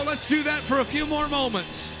let's do that for a few more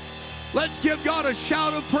moments. Let's give God a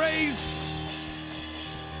shout of praise.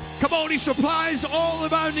 Come on, He supplies all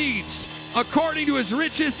of our needs according to His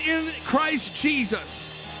riches in Christ Jesus.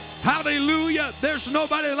 Hallelujah. There's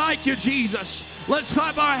nobody like you, Jesus. Let's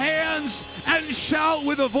clap our hands and shout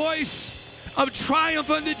with a voice of triumph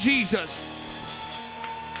unto Jesus.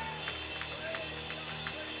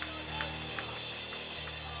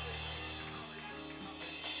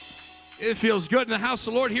 It feels good in the house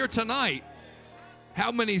of the Lord here tonight.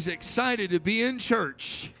 How many's excited to be in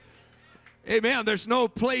church? Amen. There's no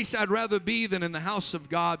place I'd rather be than in the house of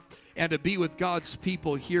God and to be with God's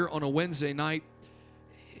people here on a Wednesday night.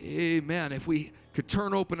 Amen. If we could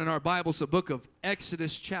turn open in our Bibles the book of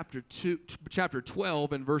Exodus chapter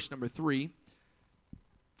 12 and verse number 3.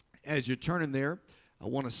 As you're turning there, I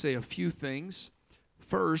want to say a few things.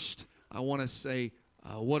 First, I want to say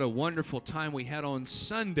what a wonderful time we had on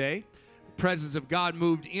Sunday. The presence of God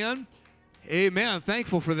moved in. Amen.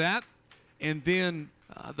 Thankful for that. And then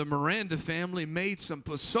the Miranda family made some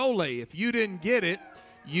pozole. If you didn't get it,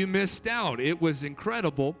 you missed out. It was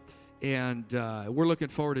incredible. And we're looking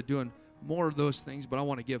forward to doing more of those things. But I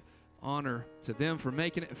want to give honor to them for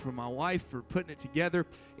making it, for my wife for putting it together.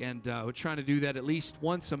 And we're trying to do that at least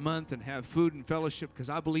once a month and have food and fellowship because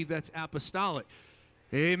I believe that's apostolic.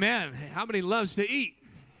 Amen. How many loves to eat?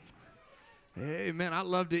 Amen. I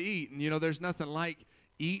love to eat. And, you know, there's nothing like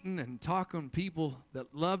eating and talking to people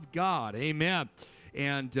that love God. Amen.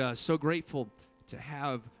 And so grateful to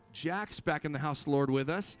have Jax back in the house of the Lord with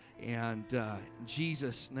us. And in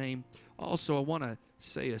Jesus' name. Also, I want to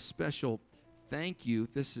say a special thank you.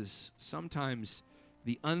 This is sometimes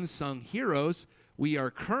the unsung heroes. We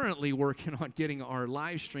are currently working on getting our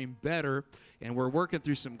live stream better, and we're working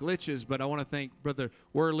through some glitches, but I want to thank Brother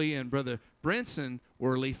Worley and Brother Brinson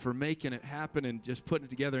Worley for making it happen and just putting it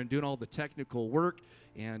together and doing all the technical work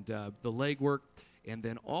and the leg work. And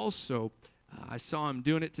then also, I saw him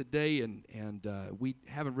doing it today, and we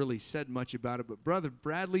haven't really said much about it, but Brother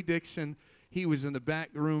Bradley Dixon, he was in the back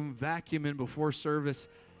room vacuuming before service,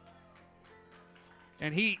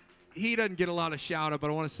 and he doesn't get a lot of shout out, but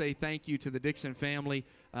I want to say thank you to the Dixon family.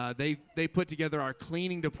 They put together our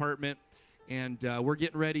cleaning department, and we're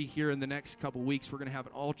getting ready here in the next couple weeks. We're going to have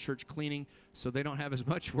an all-church cleaning, so they don't have as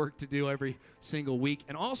much work to do every single week.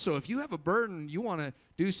 And also, if you have a burden, you want to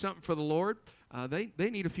do something for the Lord, they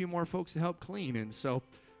need a few more folks to help clean. And so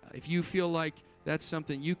if you feel like that's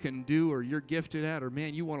something you can do or you're gifted at, or,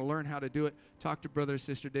 man, you want to learn how to do it, talk to Brother or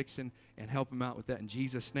Sister Dixon and help them out with that in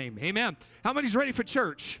Jesus' name. Amen. How many's ready for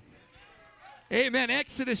church? Amen.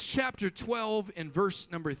 Exodus chapter 12 and verse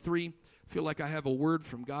number 3. I feel like I have a word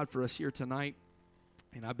from God for us here tonight.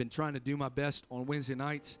 And I've been trying to do my best on Wednesday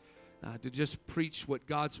nights to just preach what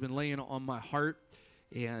God's been laying on my heart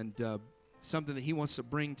and something that He wants to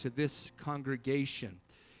bring to this congregation.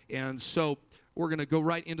 And so we're going to go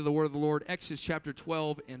right into the word of the Lord. Exodus chapter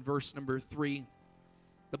 12 and verse number 3.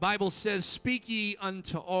 The Bible says, "Speak ye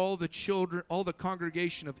unto all the children, all the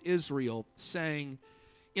congregation of Israel, saying,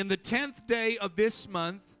 in the 10th day of this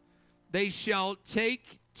month, they shall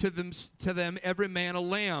take to them every man a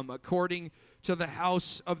lamb, according to the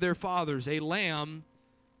house of their fathers, a lamb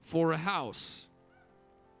for a house.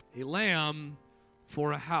 A lamb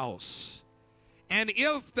for a house. And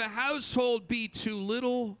if the household be too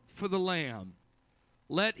little for the lamb,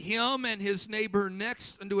 let him and his neighbor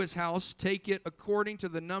next unto his house take it according to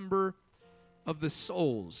the number of the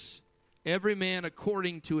souls. Every man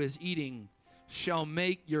according to his eating shall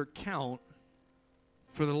make your count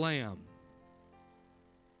for the lamb."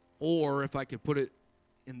 Or, if I could put it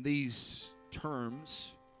in these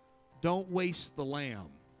terms, don't waste the lamb.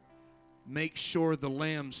 Make sure the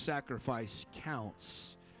lamb sacrifice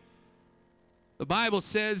counts. The Bible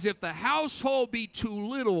says, if the household be too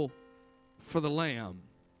little for the lamb,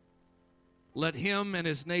 let him and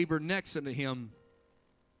his neighbor next unto him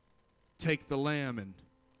take the lamb. And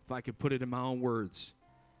if I could put it in my own words,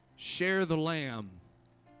 share the lamb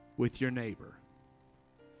with your neighbor.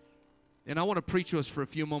 And I want to preach to us for a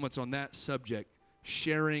few moments on that subject,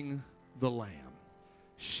 sharing the lamb.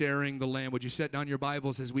 Sharing the lamb. Would you set down your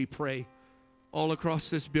Bibles as we pray all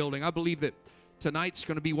across this building? I believe that tonight's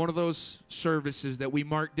going to be one of those services that we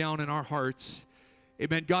mark down in our hearts.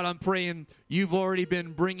 Amen. God, I'm praying you've already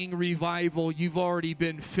been bringing revival. You've already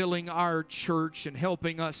been filling our church and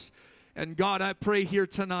helping us. And God, I pray here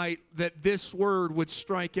tonight that this word would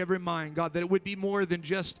strike every mind, God, that it would be more than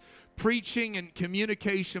just preaching and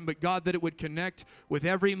communication, but God, that it would connect with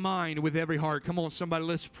every mind, with every heart. Come on, somebody,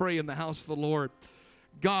 let's pray in the house of the Lord.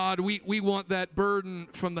 God, we want that burden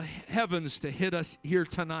from the heavens to hit us here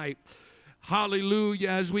tonight. Hallelujah.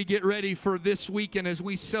 As we get ready for this weekend, as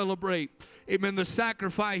we celebrate, amen, the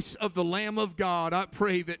sacrifice of the Lamb of God, I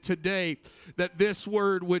pray that today that this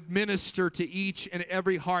word would minister to each and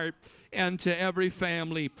every heart and to every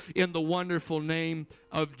family in the wonderful name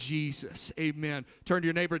of Jesus. Amen. Turn to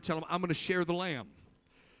your neighbor and tell him, I'm going to share the Lamb.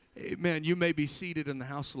 Amen. You may be seated in the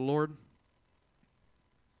house of the Lord.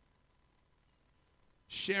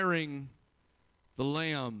 Sharing the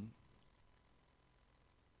Lamb.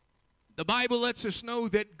 The Bible lets us know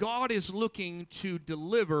that God is looking to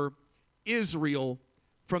deliver Israel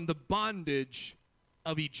from the bondage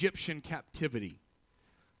of Egyptian captivity.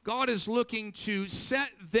 God is looking to set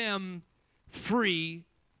them free,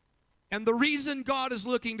 and the reason God is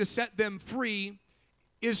looking to set them free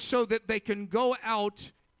is so that they can go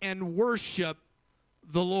out and worship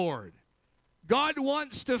the Lord. God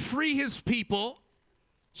wants to free his people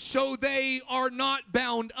so they are not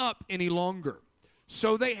bound up any longer.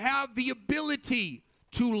 So they have the ability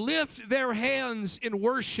to lift their hands in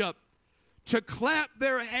worship, to clap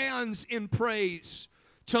their hands in praise,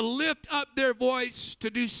 to lift up their voice, to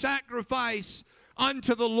do sacrifice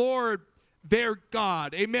unto the Lord their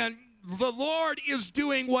God. Amen. The Lord is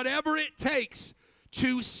doing whatever it takes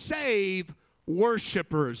to save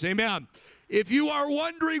worshipers. Amen. If you are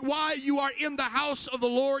wondering why you are in the house of the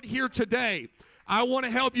Lord here today, I want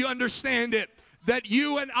to help you understand it. That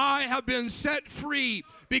you and I have been set free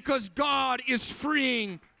because God is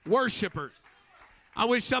freeing worshipers. I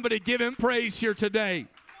wish somebody would give him praise here today.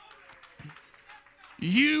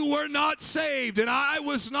 You were not saved, and I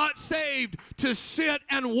was not saved to sit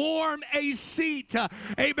and warm a seat,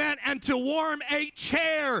 amen, and to warm a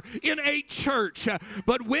chair in a church.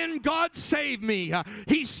 But when God saved me,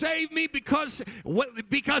 he saved me because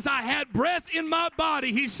I had breath in my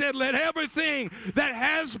body. He said, let everything that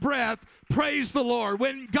has breath praise the Lord.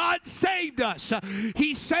 When God saved us,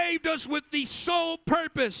 he saved us with the sole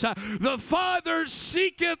purpose. The Father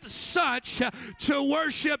seeketh such to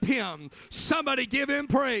worship him. Somebody give him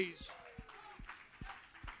praise.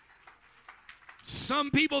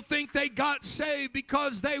 Some people think they got saved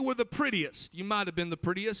because they were the prettiest. You might have been the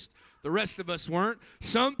prettiest. The rest of us weren't.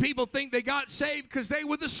 Some people think they got saved because they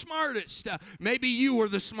were the smartest. Maybe you were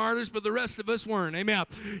the smartest, but the rest of us weren't. Amen.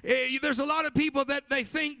 There's a lot of people that they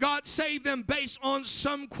think God saved them based on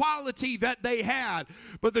some quality that they had.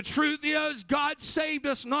 But the truth is, God saved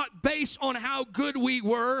us not based on how good we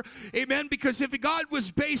were. Amen. Because if God was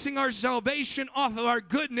basing our salvation off of our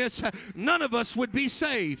goodness, none of us would be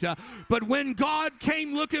saved. But when God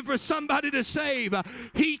came looking for somebody to save,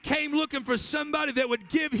 he came looking for somebody that would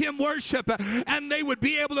give him worship, and they would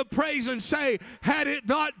be able to praise and say, had it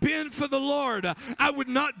not been for the Lord, I would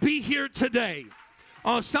not be here today.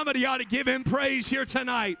 Oh, somebody ought to give him praise here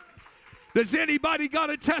tonight. Does anybody got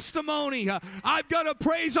a testimony? I've got a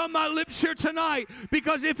praise on my lips here tonight,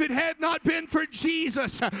 because if it had not been for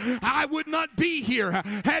Jesus, I would not be here.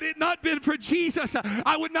 Had it not been for Jesus,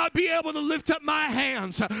 I would not be able to lift up my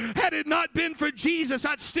hands. Had it not been for Jesus,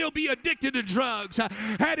 I'd still be addicted to drugs.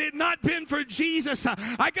 Had it not been for Jesus,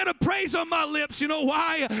 I got a praise on my lips. You know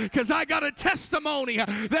why? Because I got a testimony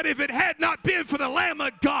that if it had not been for the Lamb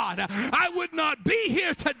of God, I would not be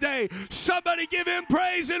here today. Somebody give him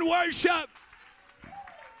praise and worship.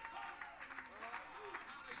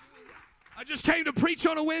 I just came to preach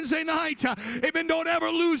on a Wednesday night. Amen. Don't ever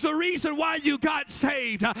lose the reason why you got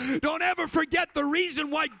saved. Don't ever forget the reason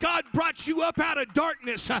why God brought you up out of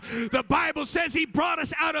darkness. The Bible says he brought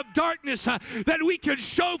us out of darkness that we could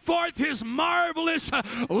show forth his marvelous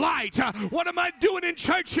light. What am I doing in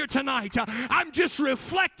church here tonight? I'm just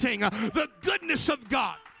reflecting the goodness of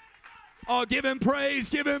God. Oh, give him praise,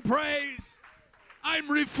 give him praise.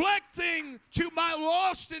 I'm reflecting to my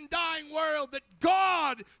lost and dying world that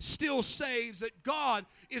God still saves, that God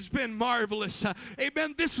has been marvelous.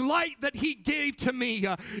 Amen. This light that he gave to me,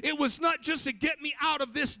 it was not just to get me out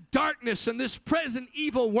of this darkness and this present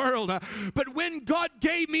evil world, but when God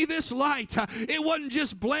gave me this light, it wasn't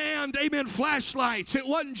just bland, amen, flashlights. It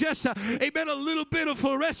wasn't just, amen, a little bit of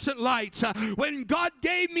fluorescent lights. When God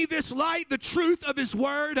gave me this light, the truth of his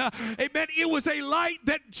word, amen, it was a light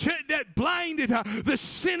that blinded the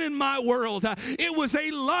sin in my world. It was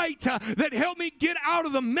a light that helped me get out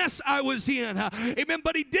of the mess I was in. Amen.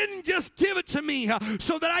 But he didn't just give it to me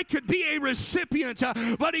so that I could be a recipient,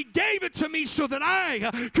 but he gave it to me so that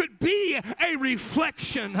I could be a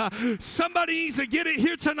reflection. Somebody needs to get it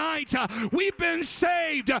here tonight. We've been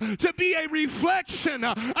saved to be a reflection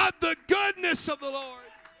of the goodness of the Lord.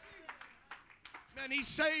 And he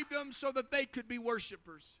saved them so that they could be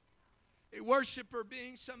worshipers. A worshiper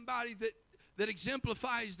being somebody that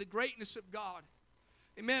exemplifies the greatness of God.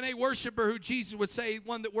 Amen. A worshiper who Jesus would say,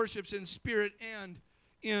 one that worships in spirit and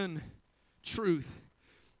in truth.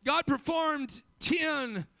 God performed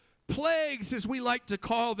 10 plagues, as we like to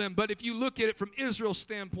call them, but if you look at it from Israel's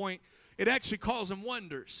standpoint, it actually calls them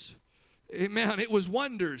wonders. Amen. It was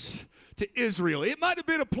wonders to Israel. It might have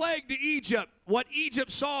been a plague to Egypt. What Egypt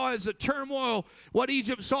saw as a turmoil, what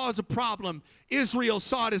Egypt saw as a problem, Israel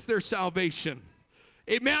saw it as their salvation.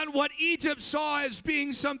 Amen. What Egypt saw as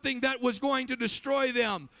being something that was going to destroy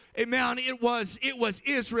them. Amen. It was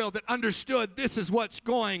Israel that understood this is what's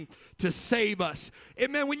going to save us.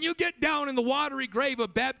 Amen. When you get down in the watery grave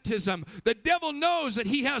of baptism, the devil knows that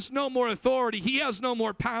he has no more authority. He has no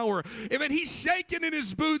more power. Amen. He's shaking in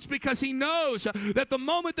his boots because he knows that the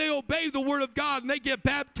moment they obey the word of God and they get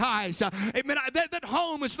baptized, amen, that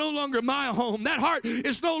home is no longer my home. That heart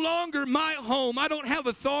is no longer my home. I don't have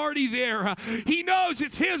authority there. He knows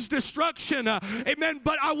it's his destruction. Amen.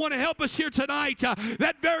 But I want to help us here tonight.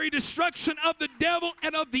 That very destruction of the devil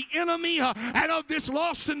and of the enemy and of this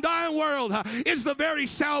lost and dying world is the very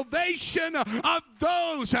salvation of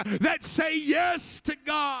those that say yes to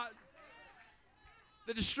God.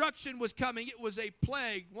 The destruction was coming. It was a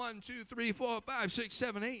plague. 1, 2, 3, 4, 5, 6,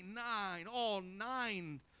 7, 8, 9. All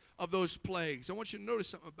 9 of those plagues. I want you to notice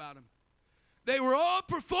something about them. They were all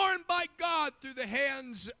performed by God through the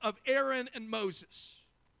hands of Aaron and Moses.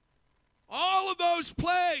 All of those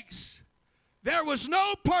plagues, there was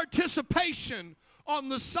no participation on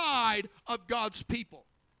the side of God's people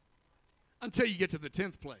until you get to the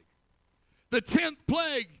 10th plague. The 10th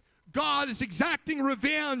plague, God is exacting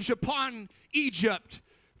revenge upon Egypt,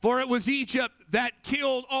 for it was Egypt that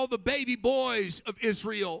killed all the baby boys of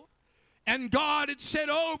Israel. And God had said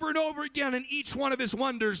over and over again in each one of his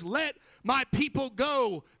wonders, let my people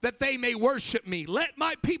go that they may worship me. Let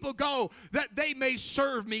my people go that they may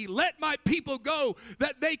serve me. Let my people go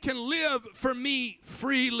that they can live for me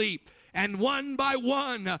freely. And one by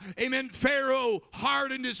one, amen, Pharaoh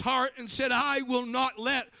hardened his heart and said, I will not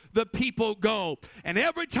let the people go. And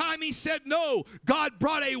every time he said no, God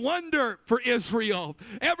brought a wonder for Israel.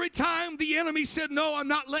 Every time the enemy said, no, I'm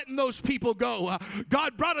not letting those people go,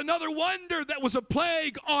 God brought another wonder that was a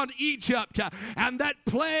plague on Egypt. And that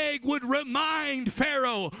plague would remind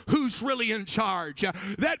Pharaoh who's really in charge.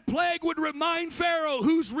 That plague would remind Pharaoh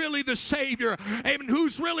who's really the Savior, amen,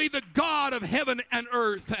 who's really the God of heaven and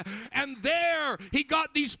earth. And there he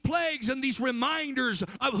got these plagues and these reminders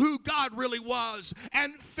of who God really was.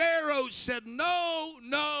 And Pharaoh said, no,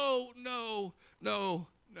 no, no, no,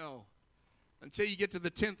 no. Until you get to the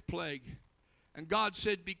 10th plague. And God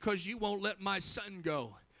said, because you won't let my son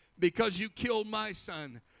go, because you killed my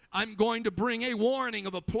son, I'm going to bring a warning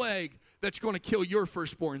of a plague that's going to kill your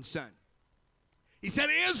firstborn son. He said,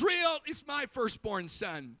 Israel is my firstborn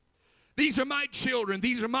son. These are my children.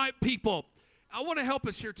 These are my people. I want to help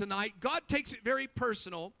us here tonight. God takes it very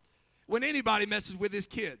personal when anybody messes with his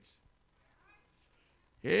kids.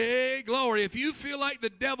 Hey, glory. If you feel like the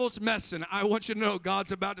devil's messing, I want you to know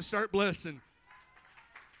God's about to start blessing.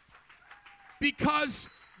 Because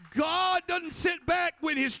God doesn't sit back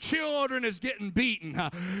when his children is getting beaten.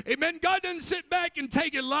 Amen. God doesn't sit back and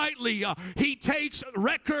take it lightly. He takes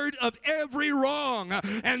record of every wrong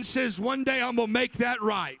and says, one day I'm going to make that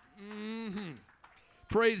right. Mm-hmm.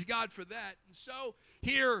 Praise God for that. And so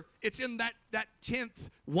here it's in that 10th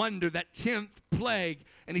wonder, that 10th plague.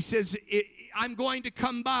 And he says, I'm going to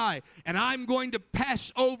come by and I'm going to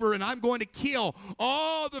pass over and I'm going to kill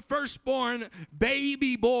all the firstborn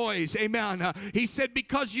baby boys. Amen. He said,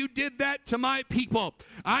 because you did that to my people,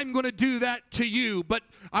 I'm going to do that to you. But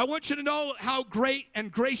I want you to know how great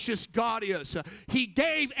and gracious God is. He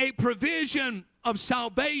gave a provision of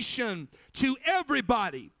salvation to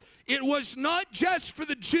everybody. It was not just for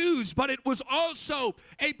the Jews, but it was also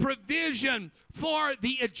a provision for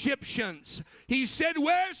the Egyptians. He said,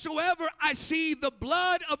 wheresoever I see the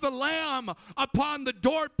blood of the lamb upon the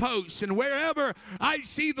doorposts, and wherever I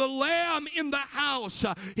see the lamb in the house,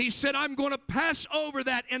 he said, I'm going to pass over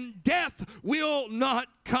that, and death will not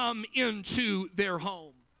come into their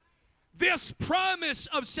home. This promise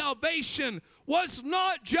of salvation was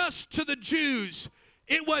not just to the Jews.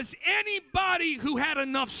 It was anybody who had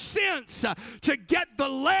enough sense to get the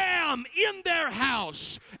lamb in their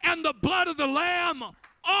house and the blood of the lamb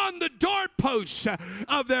on the doorposts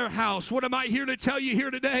of their house. What am I here to tell you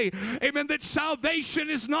here today? Amen. That salvation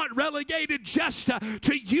is not relegated just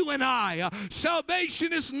to you and I.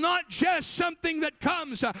 Salvation is not just something that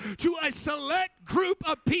comes to a select group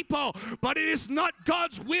of people, but it is not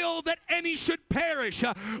God's will that any should perish,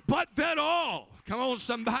 but that all. Come on, on,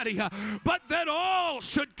 somebody. But that all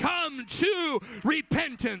should come to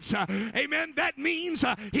repentance. Amen. That means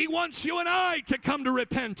he wants you and I to come to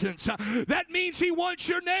repentance. That means he wants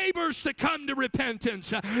your neighbors to come to repentance.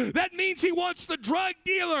 That means he wants the drug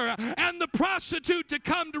dealer and the prostitute to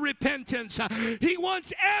come to repentance. He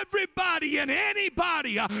wants everybody and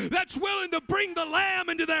anybody that's willing to bring the lamb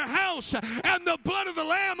into their house and the blood of the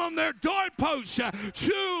lamb on their doorposts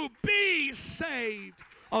to be saved.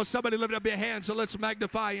 Oh, somebody lift up your hands and let's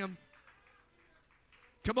magnify him.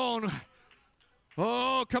 Come on.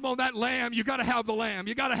 Oh, come on, that lamb. You got to have the lamb.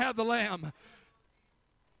 You got to have the lamb.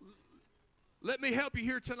 Let me help you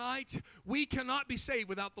here tonight. We cannot be saved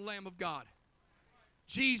without the Lamb of God.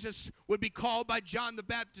 Jesus would be called by John the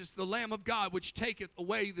Baptist the Lamb of God, which taketh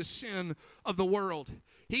away the sin of the world.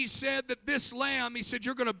 He said that this lamb, he said,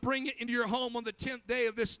 you're going to bring it into your home on the 10th day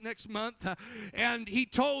of this next month. And he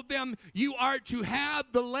told them, you are to have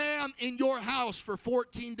the lamb in your house for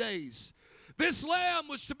 14 days. This lamb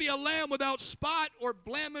was to be a lamb without spot or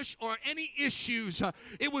blemish or any issues.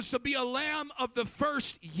 It was to be a lamb of the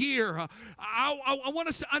first year. I want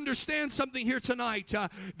us to understand something here tonight,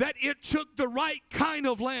 that it took the right kind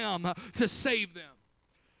of lamb to save them.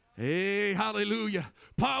 Hey, hallelujah.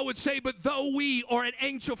 Paul would say, but though we or an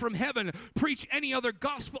angel from heaven preach any other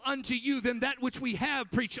gospel unto you than that which we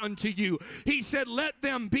have preached unto you, he said, let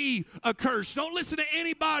them be accursed. Don't listen to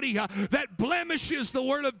anybody that blemishes the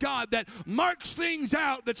word of God, that marks things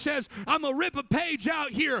out, that says, I'm going to rip a page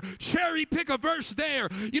out here, cherry pick a verse there.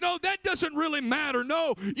 You know, that doesn't really matter.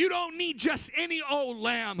 No, you don't need just any old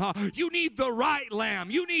lamb. You need the right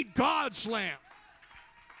lamb. You need God's lamb.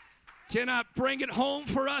 Can I bring it home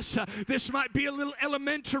for us? This might be a little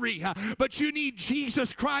elementary, but you need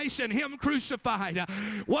Jesus Christ and him crucified.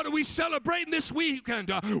 What are we celebrating this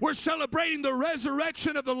weekend? We're celebrating the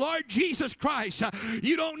resurrection of the Lord Jesus Christ.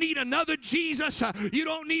 You don't need another Jesus. You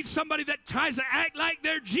don't need somebody that tries to act like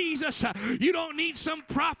they're Jesus. You don't need some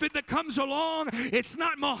prophet that comes along. It's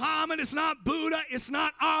not Muhammad. It's not Buddha. It's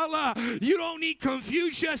not Allah. You don't need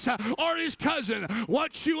Confucius or his cousin.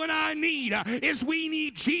 What you and I need is we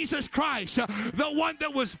need Jesus Christ. The one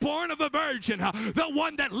that was born of a virgin, the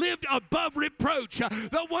one that lived above reproach,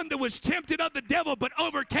 the one that was tempted of the devil but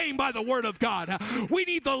overcame by the word of God. We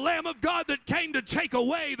need the Lamb of God that came to take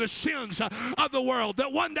away the sins of the world, the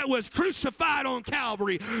one that was crucified on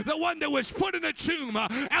Calvary, the one that was put in a tomb,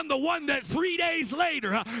 and the one that 3 days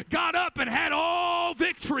later got up and had all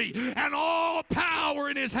victory and all power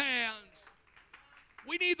in his hands.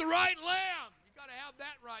 We need the right lamb. You got to have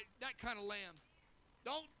that right, that kind of lamb.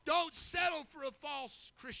 Don't settle for a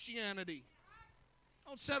false Christianity.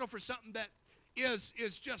 Don't settle for something that is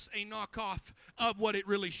just a knockoff of what it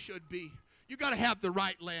really should be. You got to have the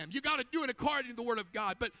right lamb. You got to do it according to the word of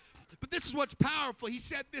God. But this is what's powerful. He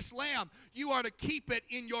said this lamb, you are to keep it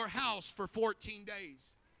in your house for 14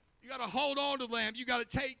 days. You got to hold on to the lamb. You got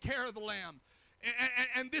to take care of the lamb.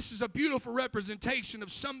 And this is a beautiful representation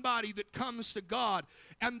of somebody that comes to God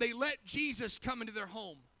and they let Jesus come into their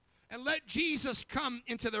home. And let Jesus come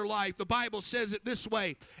into their life. The Bible says it this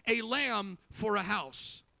way, a lamb for a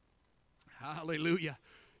house. Hallelujah.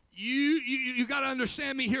 You got to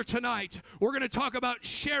understand me here tonight. We're going to talk about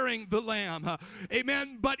sharing the lamb.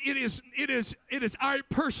 Amen. But it is our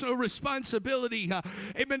personal responsibility,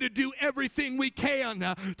 amen, to do everything we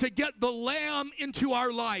can to get the lamb into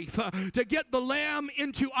our life, to get the lamb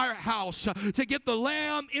into our house, to get the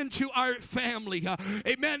lamb into our family.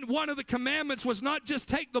 Amen. One of the commandments was not just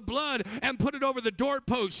take the blood and put it over the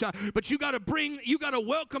doorpost, but you got to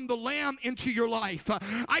welcome the lamb into your life.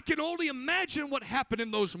 I can only imagine what happened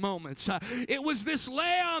in those moments. It was this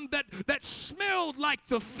lamb that smelled like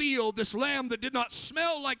the field, this lamb that did not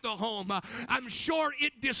smell like the home. I'm sure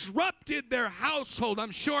it disrupted their household.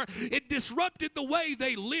 I'm sure it disrupted the way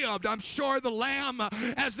they lived. I'm sure the lamb,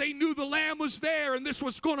 as they knew the lamb was there and this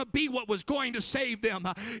was going to be what was going to save them,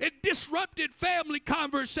 it disrupted family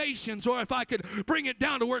conversations, or if I could bring it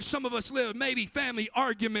down to where some of us live, maybe family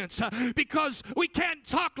arguments, because we can't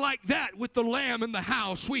talk like that with the lamb in the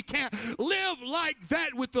house. We can't live like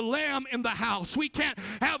that with the lamb in the house. We can't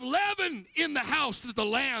have leaven in the house that the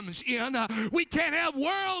lamb's in. We can't have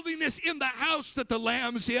worldliness in the house that the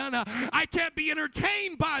lamb's in. I can't be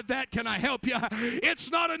entertained by that. Can I help you? It's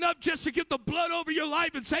not enough just to get the blood over your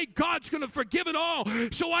life and say God's going to forgive it all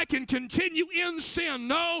so I can continue in sin.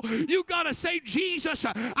 No, you got to say, Jesus,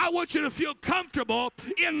 I want you to feel comfortable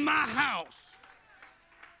in my house.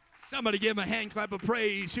 Somebody give him a hand clap of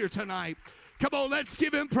praise here tonight. Come on, let's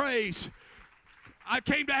give him praise. I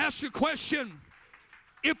came to ask you a question.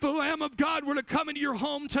 If the Lamb of God were to come into your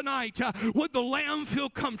home tonight, would the Lamb feel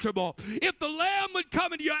comfortable? If the Lamb would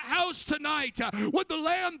come into your house tonight, would the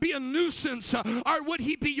Lamb be a nuisance or would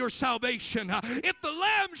he be your salvation? If the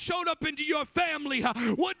Lamb showed up into your family,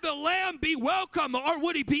 would the Lamb be welcome or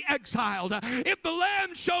would he be exiled? If the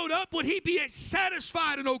Lamb showed up, would he be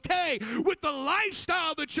satisfied and okay with the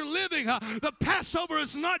lifestyle that you're living? The Passover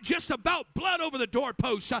is not just about blood over the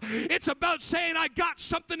doorpost. It's about saying, I got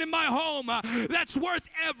something in my home that's worth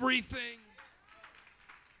everything.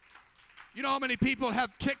 You know how many people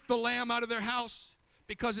have kicked the lamb out of their house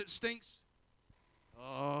because it stinks?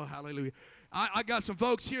 Oh, hallelujah. I got some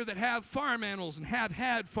folks here that have farm animals and have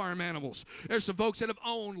had farm animals. There's some folks that have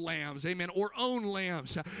owned lambs, amen, or own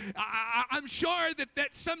lambs. I'm sure that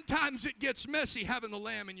sometimes it gets messy having the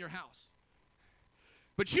lamb in your house.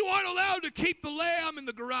 But you aren't allowed to keep the lamb in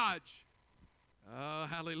the garage. Oh,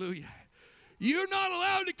 hallelujah. You're not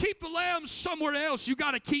allowed to keep the lamb somewhere else. You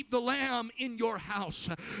got to keep the lamb in your house.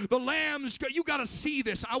 The lambs, you got to see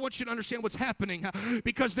this. I want you to understand what's happening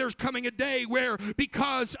because there's coming a day where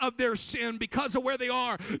because of their sin, because of where they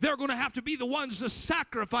are, they're going to have to be the ones to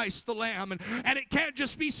sacrifice the lamb. And it can't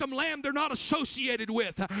just be some lamb they're not associated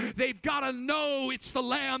with. They've got to know it's the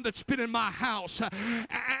lamb that's been in my house.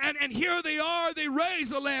 And here they are. They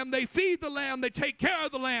raise the lamb. They feed the lamb. They take care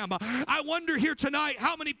of the lamb. I wonder here tonight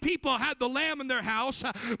how many people had the lamb in their house,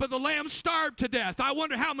 but the lamb starved to death. I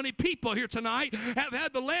wonder how many people here tonight have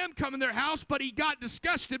had the lamb come in their house, but he got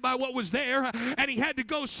disgusted by what was there, and he had to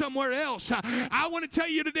go somewhere else. I want to tell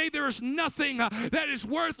you today, there is nothing that is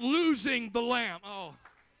worth losing the lamb. Oh,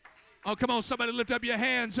 come on, somebody lift up your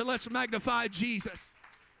hands and let's magnify Jesus.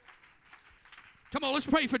 Come on, let's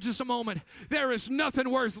pray for just a moment. There is nothing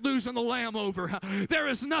worth losing the lamb over. There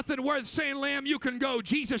is nothing worth saying, lamb, you can go.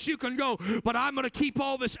 Jesus, you can go. But I'm going to keep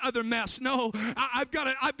all this other mess. No, I've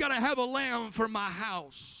got to have a lamb for my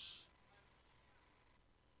house.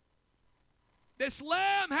 This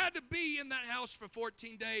lamb had to be in that house for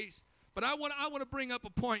 14 days. But I want to bring up a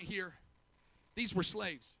point here. These were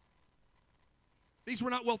slaves. These were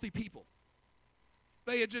not wealthy people.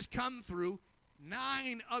 They had just come through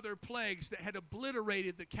 9 other plagues that had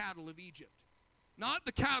obliterated the cattle of Egypt. Not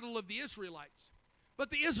the cattle of the Israelites. But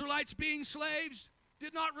the Israelites, being slaves,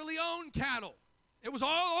 did not really own cattle. It was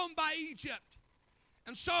all owned by Egypt.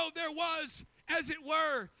 And so there was, as it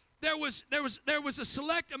were, there was a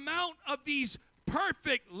select amount of these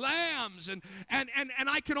perfect lambs, and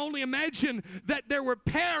I can only imagine that there were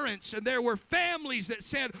parents and there were families that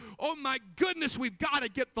said, oh my goodness, we've got to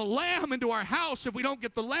get the lamb into our house. If we don't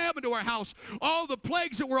get the lamb into our house, all the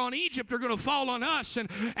plagues that were on Egypt are going to fall on us,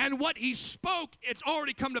 and what he spoke, it's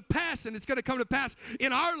already come to pass, and it's going to come to pass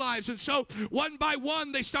in our lives. And so one by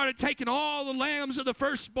one they started taking all the lambs of the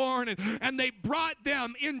firstborn, and they brought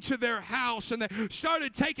them into their house, and they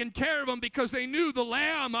started taking care of them because they knew the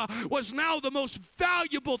lamb was now the most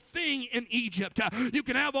valuable thing in Egypt. You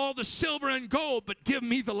can have all the silver and gold, but give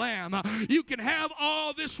me the lamb. You can have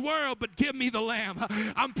all this world, but give me the lamb.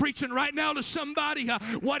 I'm preaching right now to somebody,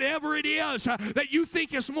 whatever it is that you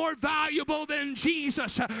think is more valuable than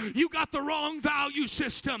Jesus, you got the wrong value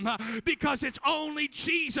system, because it's only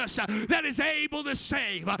Jesus that is able to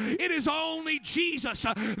save. It is only Jesus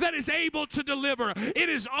that is able to deliver. It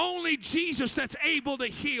is only Jesus that's able to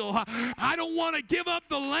heal. I don't want to give up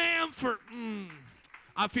the lamb for...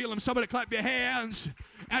 I feel him. Somebody clap your hands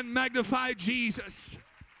and magnify Jesus.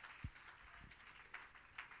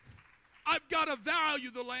 I've got to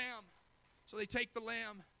value the lamb. So they take the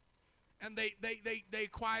lamb and they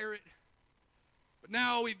acquire it. But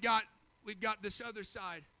now we've got this other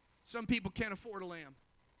side. Some people can't afford a lamb.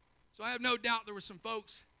 So I have no doubt there were some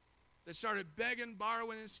folks that started begging,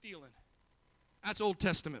 borrowing, and stealing. That's Old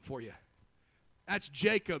Testament for you. That's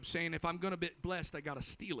Jacob saying, if I'm going to be blessed, I got to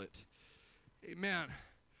steal it. Amen.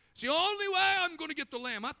 It's the only way I'm going to get the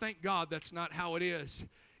lamb. I thank God that's not how it is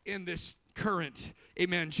in this current,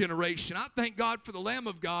 amen, generation. I thank God for the Lamb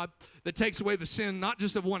of God that takes away the sin, not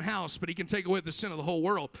just of one house, but he can take away the sin of the whole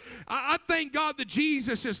world. I thank God that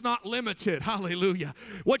Jesus is not limited. Hallelujah.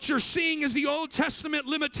 What you're seeing is the Old Testament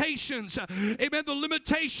limitations. Amen. The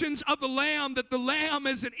limitations of the lamb, that the lamb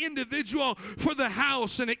is an individual for the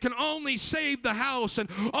house, and it can only save the house, and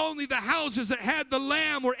only the houses that had the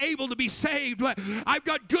lamb were able to be saved. But I've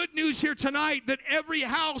got good news here tonight that every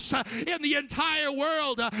house in the entire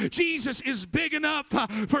world, Jesus is big enough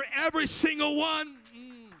for every single one.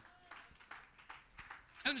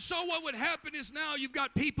 And so what would happen is now you've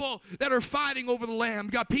got people that are fighting over the lamb.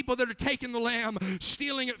 You've got people that are taking the lamb,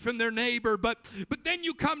 stealing it from their neighbor. But then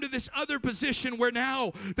you come to this other position where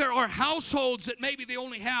now there are households that maybe they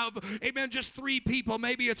only have, amen, just 3 people.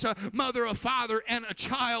 Maybe it's a mother, a father, and a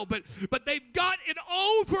child. But they've got an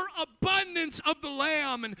overabundance of the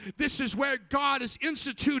lamb. And this is where God is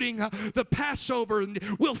instituting the Passover. And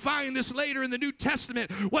we'll find this later in the New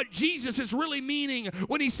Testament, what Jesus is really meaning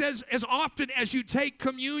when he says, as often as you take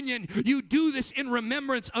communion, you do this in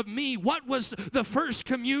remembrance of me. What was the first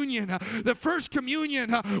communion? The first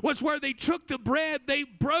communion was where they took the bread, they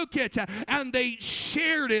broke it, and they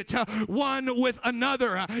shared it one with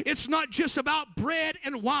another. It's not just about bread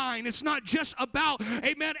and wine. It's not just about,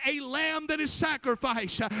 amen, a lamb that is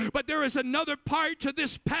sacrificed. But there is another part to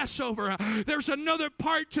this Passover. There's another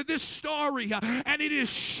part to this story, and it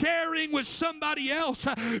is sharing with somebody else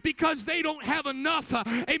because they don't have enough,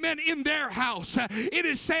 amen, in their house. It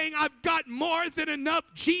is saying, I've got more than enough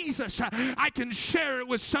Jesus. I can share it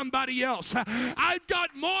with somebody else. I've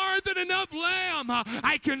got more than enough lamb.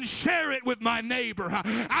 I can share it with my neighbor.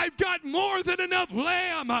 I've got more than enough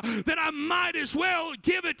lamb that I might as well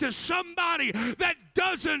give it to somebody that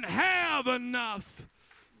doesn't have enough.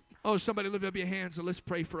 Oh, somebody lift up your hands and let's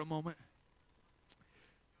pray for a moment.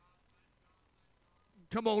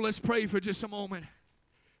 Come on, let's pray for just a moment.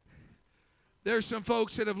 There's some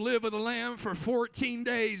folks that have lived with a lamb for 14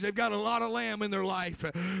 days. They've got a lot of lamb in their life.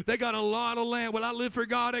 They got a lot of lamb. Well, I lived for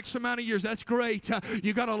God X amount of years. That's great.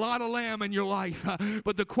 You got a lot of lamb in your life.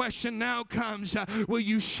 But the question now comes, will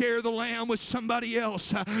you share the lamb with somebody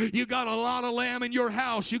else? You got a lot of lamb in your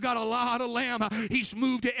house. You got a lot of lamb. He's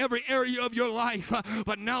moved to every area of your life.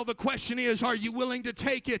 But now the question is, are you willing to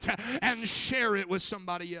take it and share it with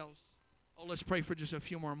somebody else? Oh, let's pray for just a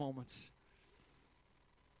few more moments.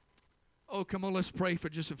 Oh, come on, let's pray for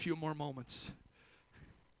just a few more moments.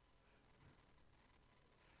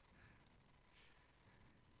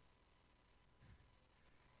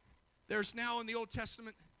 There's now in the Old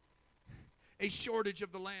Testament a shortage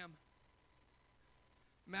of the lamb.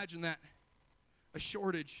 Imagine that. A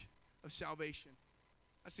shortage of salvation.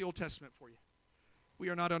 That's the Old Testament for you. We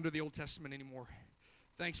are not under the Old Testament anymore.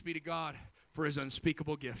 Thanks be to God for his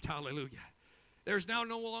unspeakable gift. Hallelujah. There's now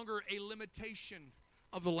no longer a limitation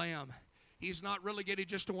of the lamb. He's not relegated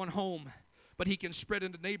just to one home, but he can spread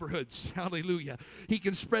into neighborhoods. Hallelujah. He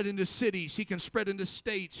can spread into cities. He can spread into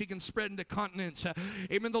states. He can spread into continents.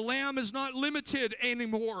 Amen. The lamb is not limited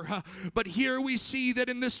anymore. But here we see that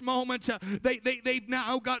in this moment, they've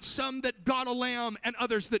now got some that got a lamb and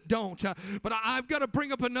others that don't. But I've got to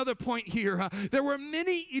bring up another point here. There were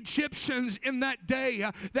many Egyptians in that day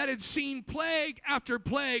that had seen plague after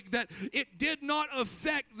plague, that it did not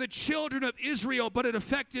affect the children of Israel, but it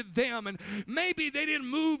affected them. And maybe they didn't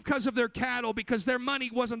move because of their cattle, because their money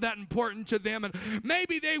wasn't that important to them. And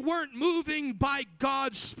maybe they weren't moving by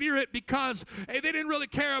God's Spirit because they didn't really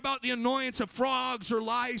care about the annoyance of frogs or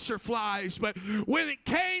lice or flies. But when it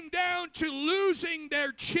came down to losing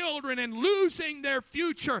their children and losing their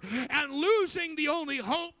future and losing the only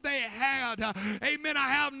hope they had, amen, I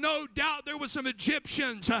have no doubt there were some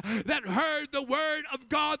Egyptians that heard the word of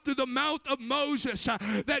God through the mouth of Moses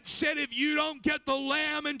that said, if you don't get the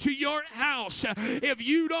lamb into your house, if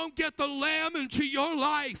you don't get the lamb into your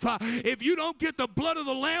life, if you don't get the blood of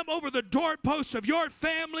the lamb over the doorposts of your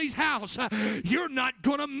family's house, you're not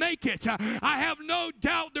going to make it. I have no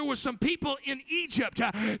doubt there were some people in Egypt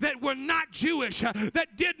that were not Jewish, that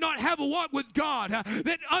did not have a walk with God,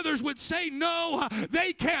 that others would say, no,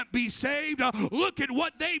 they can't be saved. Look at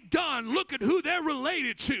what they've done. Look at who they're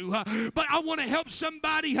related to. But I want to help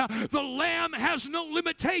somebody. The lamb has no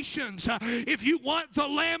limitations. If you want the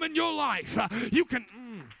lamb in your life, you can...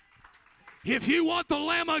 If you want the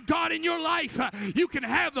Lamb of God in your life, you can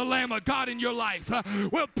have the Lamb of God in your life.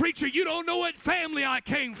 Well, preacher, you don't know what family I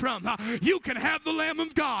came from. You can have the Lamb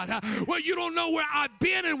of God. Well, you don't know where I've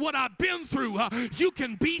been and what I've been through. You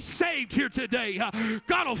can be saved here today.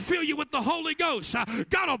 God will fill you with the Holy Ghost.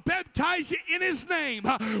 God will baptize you in his name.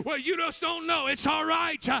 Well, you just don't know. It's all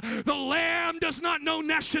right. The Lamb does not know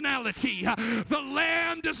nationality. The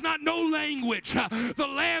Lamb does not know language. The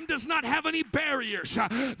Lamb does not have any barriers.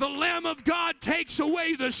 The Lamb of God takes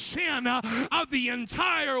away the sin of the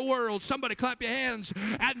entire world. Somebody clap your hands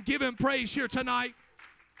and give him praise here tonight.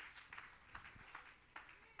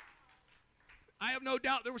 I have no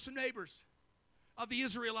doubt there were some neighbors of the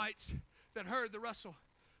Israelites that heard the rustle,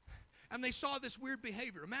 and they saw this weird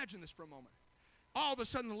behavior. Imagine this for a moment. All of a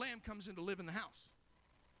sudden, the lamb comes in to live in the house.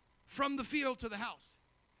 From the field to the house.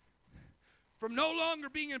 From no longer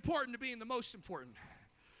being important to being the most important.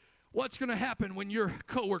 What's going to happen when your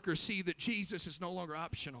coworkers see that Jesus is no longer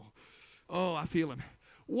optional? Oh, I feel him.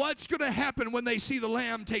 What's going to happen when they see the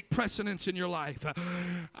Lamb take precedence in your life?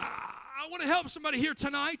 I want to help somebody here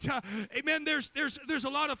tonight. Amen. There's a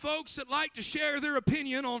lot of folks that like to share their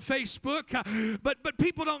opinion on Facebook, but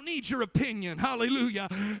people don't need your opinion. Hallelujah.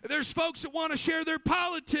 There's folks that want to share their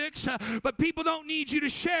politics, but people don't need you to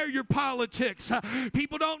share your politics.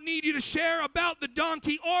 People don't need you to share about the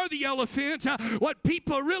donkey or the elephant. What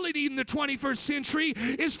people really need in the 21st century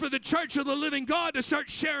is for the church of the living God to start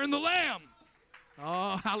sharing the Lamb.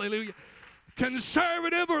 Oh, hallelujah.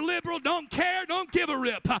 Conservative or liberal, don't care, don't give a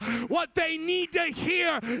rip. What they need to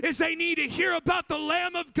hear is they need to hear about the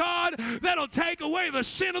Lamb of God that'll take away the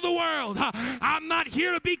sin of the world. I'm not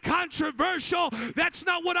here to be controversial. That's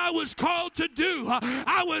not what I was called to do.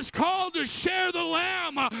 I was called to share the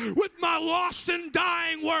Lamb with my lost and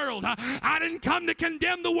dying world. I didn't come to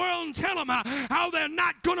condemn the world and tell them how they're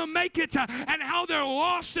not going to make it and how they're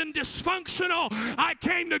lost and dysfunctional. I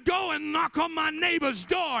came to go and knock on my neighbor's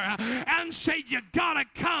door and say, you gotta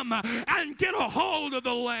come and get a hold of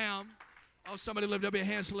the Lamb. Oh, somebody lift up your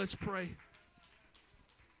hands, so let's pray.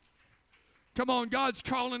 Come on, God's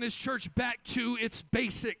calling His church back to its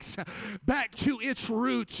basics, back to its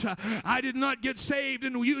roots. I did not get saved,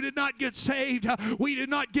 and you did not get saved. We did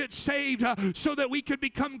not get saved so that we could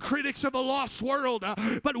become critics of a lost world,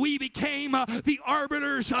 but we became the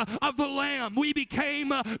arbiters of the Lamb. We became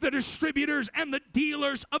the distributors and the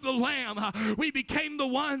dealers of the Lamb. We became the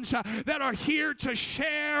ones that are here to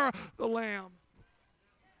share the Lamb.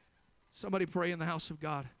 Somebody pray in the house of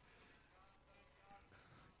God.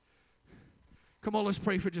 Come on, let's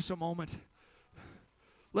pray for just a moment.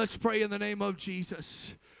 Let's pray in the name of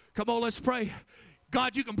Jesus. Come on, let's pray.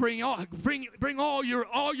 God, you can bring all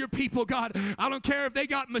your people, God. I don't care if they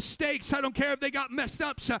got mistakes. I don't care if they got messed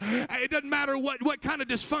ups. It doesn't matter what kind of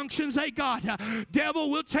dysfunctions they got. Devil,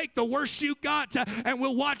 we'll take the worst you got and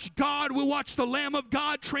we'll watch God. We'll watch the Lamb of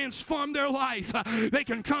God transform their life. They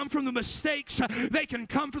can come from the mistakes. They can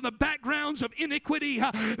come from the backgrounds of iniquity.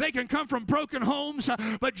 They can come from broken homes.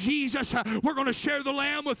 But Jesus, we're going to share the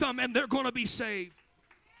Lamb with them and they're going to be saved.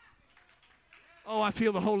 Oh, I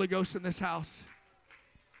feel the Holy Ghost in this house.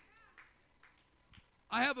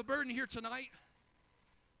 I have a burden here tonight.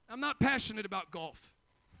 I'm not passionate about golf.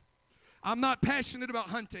 I'm not passionate about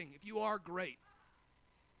hunting. If you are, great.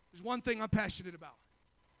 There's one thing I'm passionate about: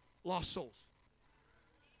 lost souls.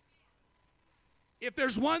 If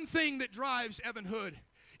there's one thing that drives Evan Hood,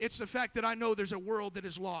 it's the fact that I know there's a world that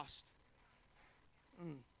is lost.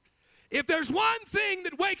 If there's one thing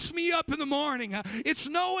that wakes me up in the morning, it's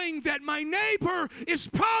knowing that my neighbor is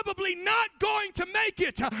probably not going to make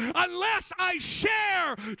it unless I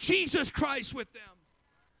share Jesus Christ with them.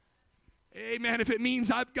 Amen. If it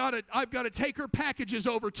means I've got to take her packages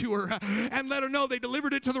over to her and let her know they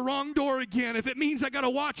delivered it to the wrong door again. If it means I got to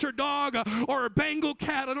watch her dog or her Bengal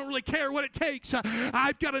cat, I don't really care what it takes.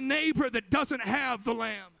 I've got a neighbor that doesn't have the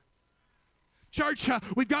Lamb. Church,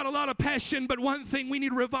 we've got a lot of passion, but one thing we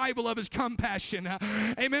need a revival of is compassion.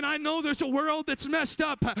 Amen. I know there's a world that's messed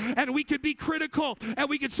up, and we could be critical, and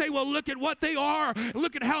we could say, well, look at what they are.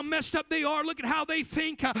 Look at how messed up they are. Look at how they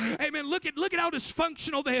think. Amen. Look at how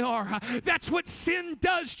dysfunctional they are. That's what sin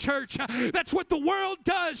does, church. That's what the world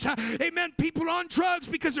does. Amen. People are on drugs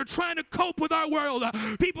because they're trying to cope with our world.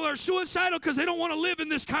 People are suicidal because they don't want to live in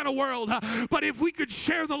this kind of world. But if we could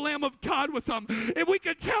share the Lamb of God with them, if we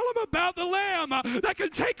could tell them about the Lamb, that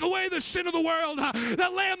can take away the sin of the world,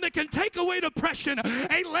 the Lamb that can take away depression,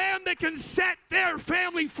 a Lamb that can set their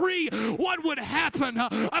family free, what would happen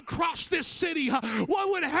across this city?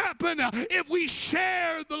 What would happen if we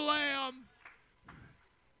shared the Lamb?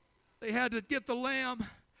 They had to get the Lamb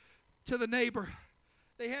to the neighbor.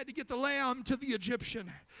 They had to get the Lamb to the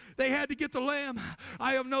Egyptian. They had to get the Lamb,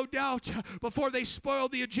 I have no doubt, before they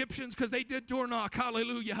spoiled the Egyptians, because they did door knock.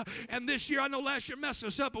 Hallelujah. And this year, I know last year messed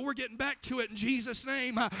us up, but we're getting back to it in Jesus'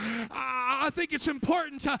 name. I think it's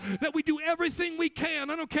important that we do everything we can.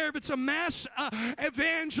 I don't care if it's a mass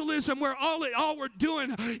evangelism where all we're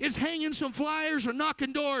doing is hanging some flyers or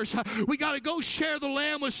knocking doors. We got to go share the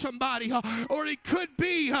Lamb with somebody. Or it could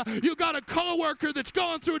be you got a coworker that's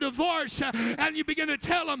going through a divorce, and you begin to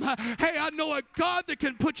tell them, hey, I know a God that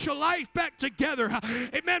can put your life back together.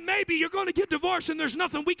 Amen. Maybe you're going to get divorced and there's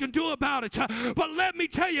nothing we can do about it. But let me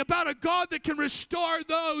tell you about a God that can restore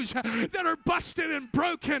those that are busted and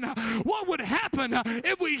broken. What would happen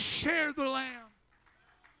if we share the Lamb?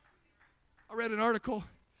 I read an article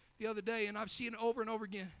the other day, and I've seen it over and over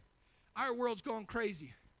again. Our world's going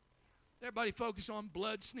crazy. Everybody focus on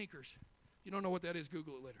blood sneakers. You don't know what that is,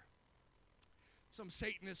 Google it later. Some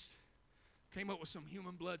Satanist came up with some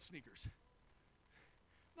human blood sneakers.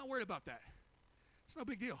 I'm not worried about that. It's no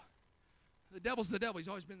big deal. The devil's the devil. He's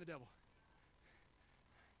always been the devil.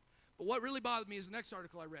 But what really bothered me is the next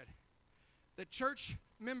article I read. That church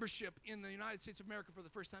membership in the United States of America for the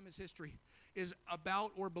first time in its history is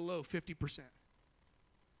about or below 50%.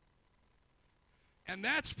 And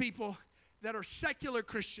that's people that are secular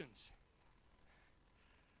Christians.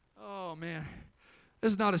 Oh, man.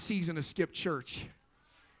 This is not a season to skip church.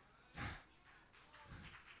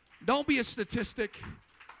 Don't be a statistic.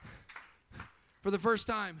 For the first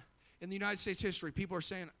time in the United States history, people are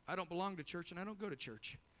saying, I don't belong to church and I don't go to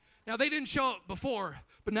church. Now, they didn't show it before,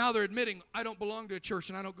 but now they're admitting, I don't belong to a church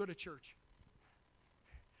and I don't go to church.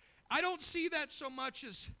 I don't see that so much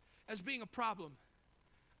as being a problem.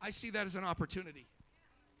 I see that as an opportunity.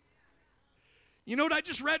 You know what I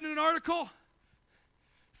just read in an article?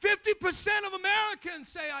 50% of Americans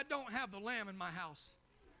say I don't have the lamb in my house.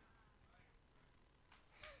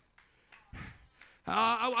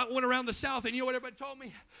 I went around the South, and you know what everybody told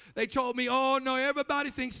me? They told me, oh, no, everybody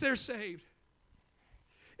thinks they're saved.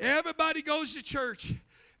 Everybody goes to church.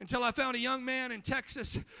 Until I found a young man in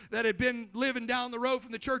Texas that had been living down the road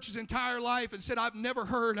from the church his entire life and said, I've never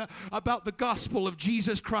heard about the gospel of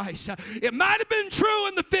Jesus Christ. It might have been true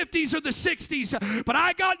in the 50s or the 60s, but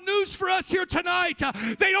I got news for us here tonight.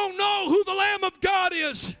 They don't know who the Lamb of God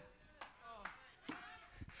is.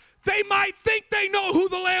 They might think they know who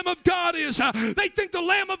the Lamb of God is. They think the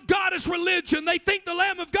Lamb of God is religion. They think the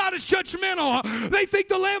Lamb of God is judgmental. They think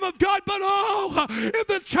the Lamb of God, but oh, if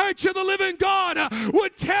the church of the living God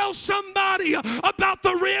would tell somebody about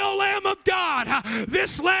the real Lamb of God,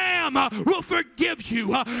 this Lamb will forgive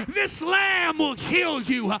you. This Lamb will heal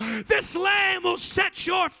you. This Lamb will set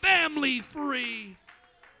your family free.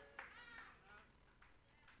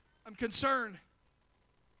 I'm concerned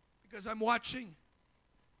because I'm watching.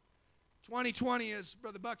 2020, as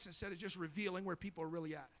Brother Buxton said, is just revealing where people are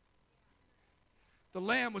really at. The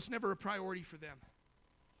lamb was never a priority for them.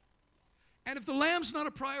 And if the lamb's not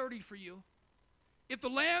a priority for you, if the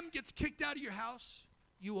lamb gets kicked out of your house,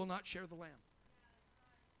 you will not share the lamb.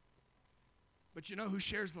 But you know who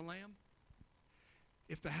shares the lamb?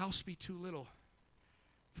 If the house be too little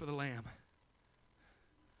for the lamb.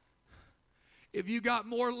 If you got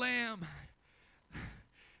more lamb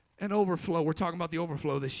and overflow, we're talking about the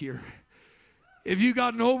overflow this year. If you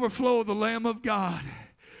got an overflow of the Lamb of God,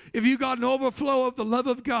 if you got an overflow of the love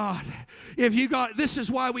of God, this is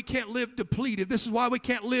why we can't live depleted. This is why we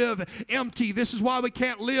can't live empty. This is why we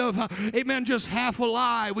can't live, amen, just half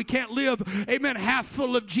alive. We can't live, amen, half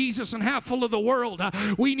full of Jesus and half full of the world.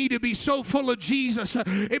 We need to be so full of Jesus,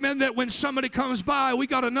 amen, that when somebody comes by, we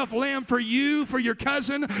got enough lamb for you, for your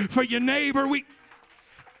cousin, for your neighbor.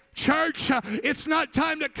 Church, it's not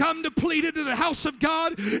time to come depleted to the house of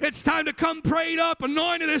God. It's time to come prayed up,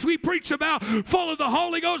 anointed, as we preach about, full of the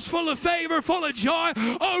Holy Ghost, full of favor, full of joy,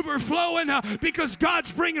 overflowing, because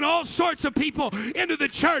God's bringing all sorts of people into the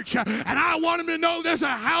church. And I want them to know there's a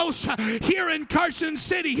house here in Carson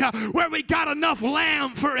City where we got enough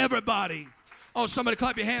lamb for everybody. Oh, somebody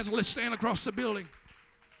clap your hands and let's stand across the building.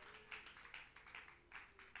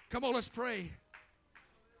 Come on, let's pray.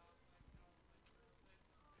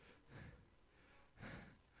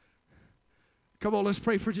 Come on, let's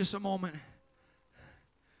pray for just a moment.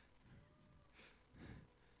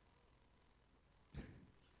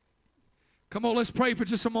 Come on, let's pray for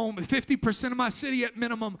just a moment. 50% of my city at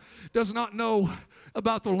minimum does not know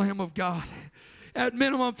about the Lamb of God. At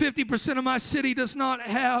minimum, 50% of my city does not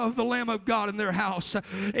have the Lamb of God in their house.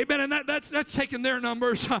 Amen. And that's taking their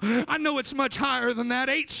numbers. I know it's much higher than that.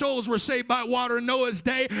 8 souls were saved by water in Noah's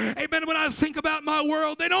day. Amen. When I think about my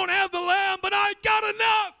world, they don't have the Lamb, but I got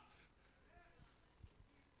enough.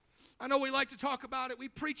 I know we like to talk about it. We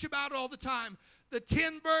preach about it all the time. The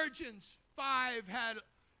 10 virgins, 5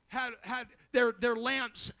 had their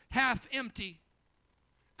lamps half empty,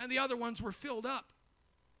 and the other ones were filled up.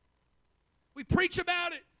 We preach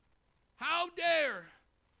about it. How dare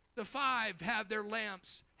the 5 have their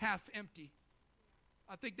lamps half empty?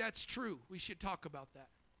 I think that's true. We should talk about that.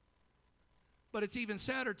 But it's even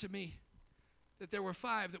sadder to me that there were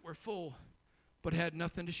 5 that were full but had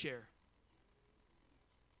nothing to share.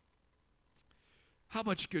 How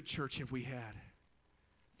much good church have we had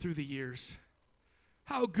through the years?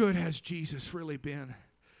 How good has Jesus really been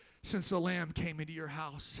since the Lamb came into your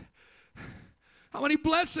house? How many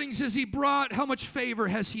blessings has He brought? How much favor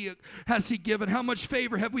has He given? How much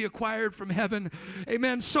favor have we acquired from heaven?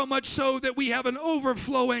 Amen. So much so that we have an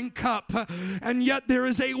overflowing cup. And yet there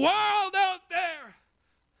is a world out there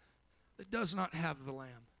that does not have the Lamb.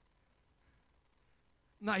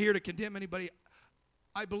 I'm not here to condemn anybody.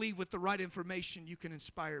 I believe with the right information, you can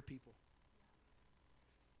inspire people.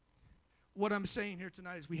 What I'm saying here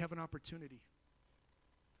tonight is we have an opportunity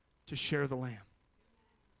to share the Lamb.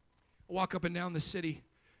 I walk up and down the city,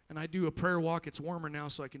 and I do a prayer walk. It's warmer now,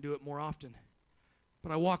 so I can do it more often.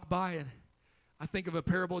 But I walk by, and I think of a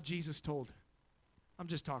parable Jesus told. I'm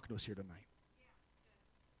just talking to us here tonight.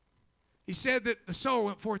 He said that the sower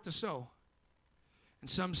went forth to sow, and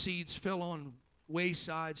some seeds fell on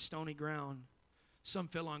wayside, stony ground. Some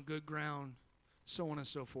fell on good ground, so on and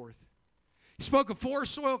so forth. He spoke of 4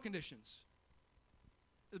 soil conditions.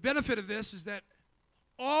 The benefit of this is that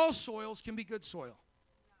all soils can be good soil.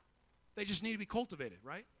 They just need to be cultivated,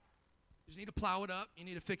 right? You just need to plow it up. You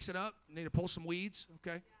need to fix it up. You need to pull some weeds,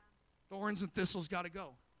 okay? Thorns and thistles got to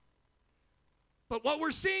go. But what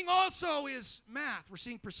we're seeing also is math. We're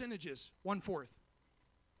seeing percentages, 1/4.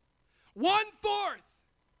 1/4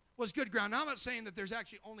 was good ground. Now, I'm not saying that there's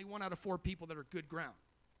actually only 1 out of 4 people that are good ground.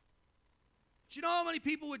 Do you know how many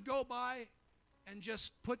people would go by and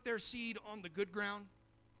just put their seed on the good ground?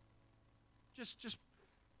 Just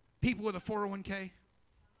people with a 401k.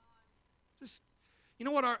 Just, you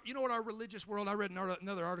know what our religious world, I read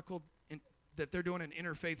another article that they're doing an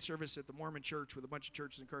interfaith service at the Mormon church with a bunch of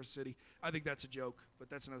churches in Carson City. I think that's a joke, but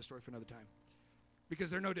that's another story for another time.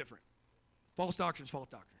 Because they're no different. False doctrine is false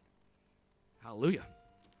doctrine. Hallelujah.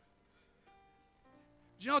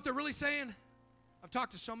 Do you know what they're really saying? I've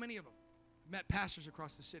talked to so many of them. I've met pastors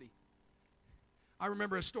across the city. I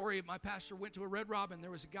remember a story. My pastor went to a Red Robin.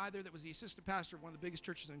 There was a guy there that was the assistant pastor of one of the biggest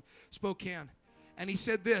churches in Spokane. And he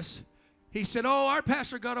said this. He said, our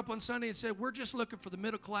pastor got up on Sunday and said, we're just looking for the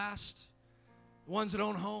middle class, the ones that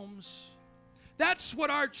own homes. That's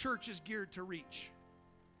what our church is geared to reach.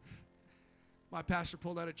 My pastor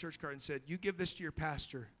pulled out a church card and said, you give this to your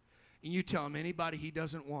pastor, and you tell him anybody he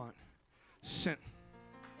doesn't want, sent.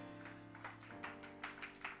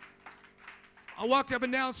 I walked up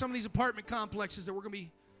and down some of these apartment complexes that we're going to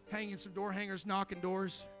be hanging some door hangers, knocking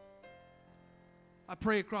doors. I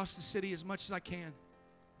pray across the city as much as I can.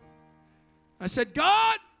 I said,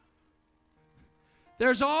 God,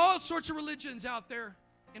 there's all sorts of religions out there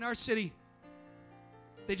in our city.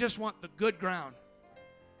 They just want the good ground.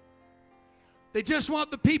 They just want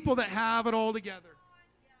the people that have it all together.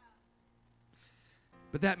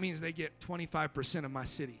 But that means they get 25% of my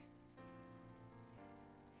city.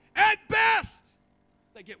 At best,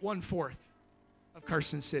 they get 1/4 of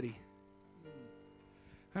Carson City.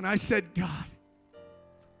 And I said, God,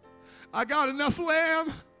 I got enough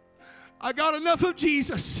lamb. I got enough of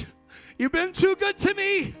Jesus. You've been too good to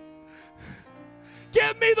me.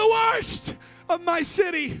 Give me the worst of my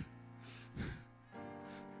city.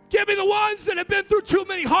 Give me the ones that have been through too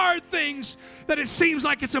many hard things that it seems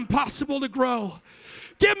like it's impossible to grow.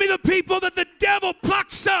 Give me the people that the devil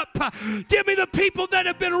plucks up. Give me the people that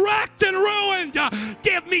have been wrecked and ruined.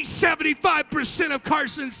 Give me 75% of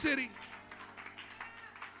Carson City.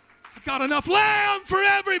 I got enough lamb for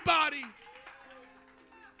everybody.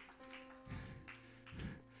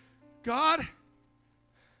 God,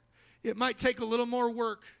 it might take a little more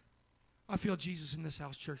work. I feel Jesus in this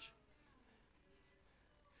house, church.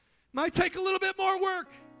 Might take a little bit more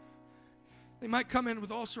work. They might come in with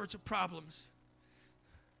all sorts of problems.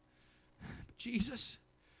 Jesus,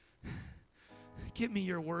 give me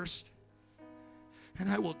your worst, and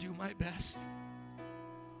I will do my best.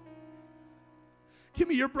 Give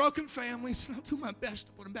me your broken families, and I'll do my best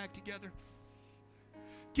to put them back together.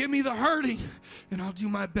 Give me the hurting, and I'll do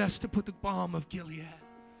my best to put the balm of Gilead.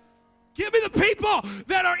 Give me the people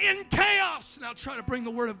that are in chaos, and I'll try to bring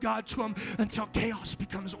the word of God to them until chaos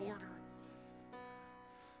becomes order.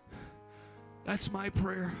 That's my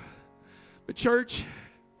prayer. But church,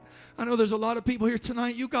 I know there's a lot of people here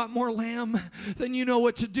tonight. You got more lamb than you know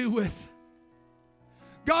what to do with.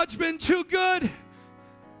 God's been too good.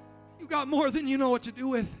 You got more than you know what to do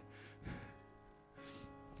with.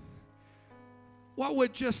 What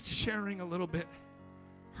would just sharing a little bit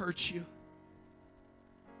hurt you?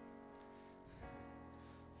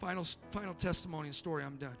 Final testimony and story,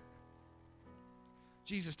 I'm done.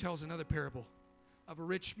 Jesus tells another parable of a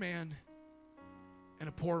rich man and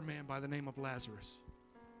a poor man by the name of Lazarus.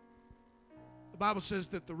 The Bible says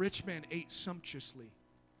that the rich man ate sumptuously.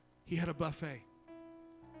 He had a buffet.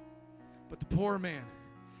 But the poor man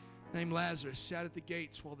named Lazarus sat at the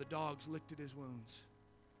gates while the dogs licked at his wounds,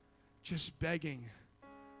 just begging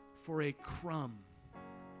for a crumb,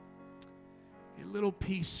 a little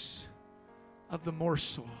piece of the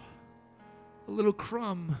morsel, a little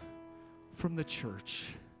crumb from the church,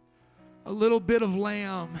 a little bit of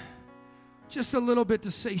lamb, just a little bit to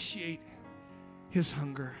satiate his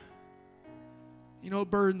hunger. You know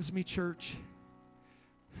what burdens me, church?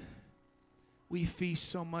 We feast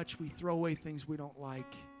so much, we throw away things we don't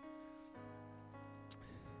like.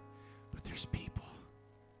 But there's people.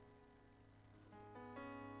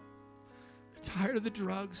 They're tired of the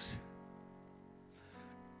drugs,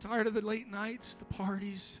 tired of the late nights, the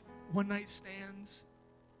parties, one-night stands.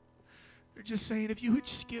 They're just saying, if you would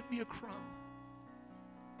just give me a crumb,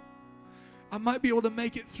 I might be able to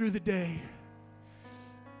make it through the day.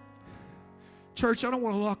 Church, I don't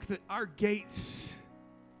want to lock our gates.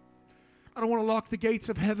 I don't want to lock the gates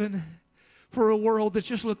of heaven for a world that's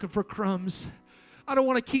just looking for crumbs. I don't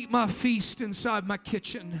want to keep my feast inside my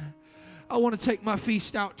kitchen. I want to take my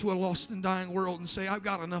feast out to a lost and dying world and say, I've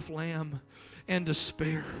got enough lamb and to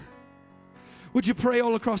spare. Would you pray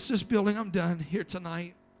all across this building? I'm done here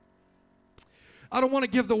tonight. I don't want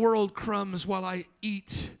to give the world crumbs while I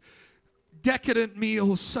eat decadent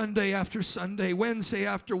meals Sunday after Sunday, Wednesday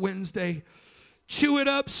after Wednesday. Chew it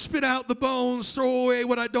up, spit out the bones, throw away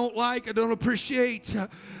what I don't like, I don't appreciate.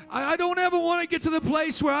 I don't ever want to get to the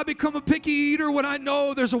place where I become a picky eater when I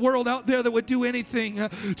know there's a world out there that would do anything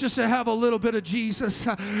just to have a little bit of Jesus.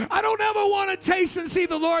 I don't ever want to taste and see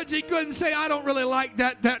the Lord's eat good and say, I don't really like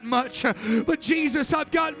that much. But Jesus,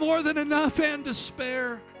 I've got more than enough and to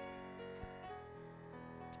spare.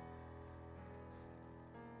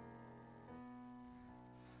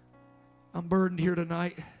 I'm burdened here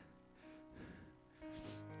tonight.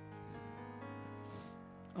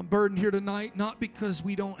 I'm burdened here tonight not because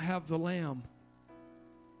we don't have the lamb.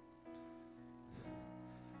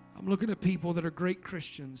 I'm looking at people that are great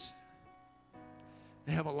Christians.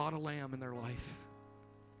 They have a lot of lamb in their life.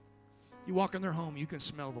 You walk in their home, you can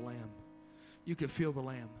smell the lamb. You can feel the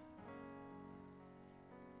lamb.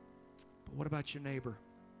 But what about your neighbor?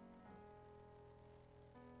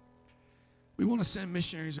 We want to send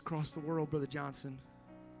missionaries across the world, Brother Johnson.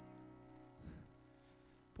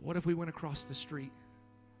 But what if we went across the street?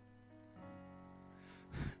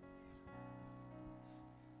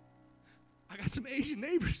 I got some Asian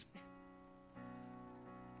neighbors.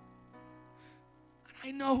 And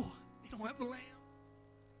I know they don't have the lamb.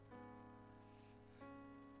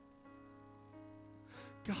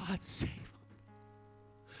 God save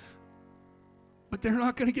them. But they're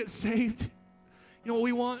not going to get saved. You know what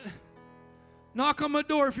we want? Knock on my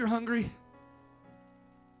door if you're hungry.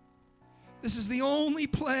 This is the only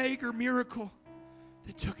plague or miracle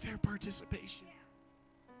that took their participation.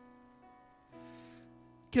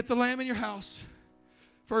 Get the lamb in your house.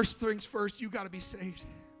 First things first, you got to be saved.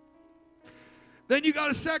 Then you got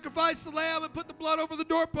to sacrifice the lamb and put the blood over the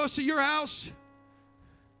doorpost of your house.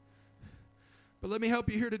 But let me help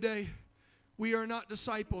you here today. We are not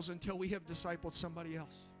disciples until we have discipled somebody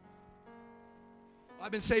else.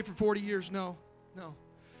 I've been saved for 40 years. No.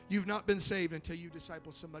 You've not been saved until you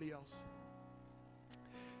disciple somebody else.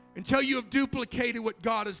 Until you have duplicated what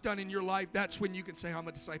God has done in your life, that's when you can say, I'm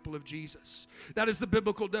a disciple of Jesus. That is the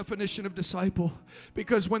biblical definition of disciple.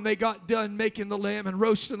 Because when they got done making the lamb and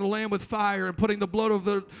roasting the lamb with fire and putting the blood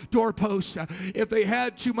over the doorpost, if they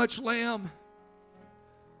had too much lamb,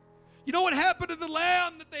 you know what happened to the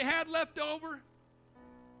lamb that they had left over?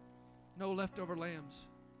 No leftover lambs.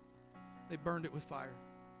 They burned it with fire.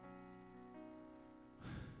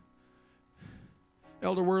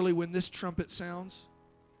 Elder Worley, when this trumpet sounds,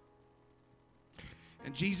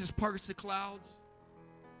 and Jesus parts the clouds,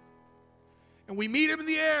 and we meet him in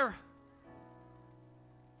the air,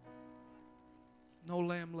 no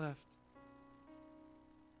lamb left.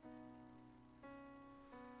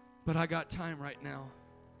 But I got time right now.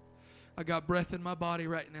 I got breath in my body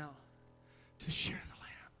right now to share the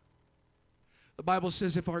lamb. The Bible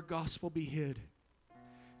says if our gospel be hid,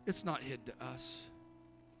 it's not hid to us.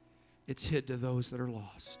 It's hid to those that are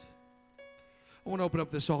lost. I want to open up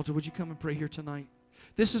this altar. Would you come and pray here tonight?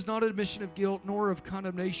 This is not an admission of guilt nor of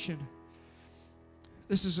condemnation.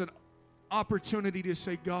 This is an opportunity to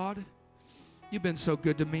say, God, you've been so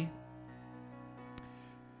good to me.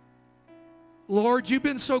 Lord, you've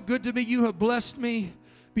been so good to me. You have blessed me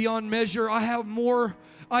beyond measure. I have more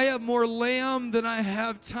lamb than I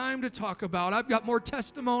have time to talk about. I've got more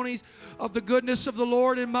testimonies of the goodness of the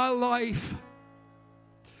Lord in my life.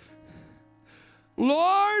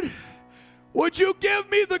 Lord, would you give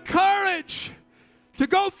me the courage to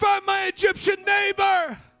go find my Egyptian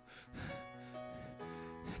neighbor?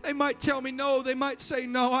 They might tell me no. They might say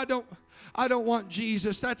no. I don't want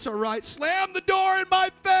Jesus. That's all right. Slam the door in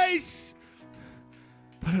my face.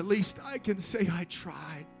 But at least I can say I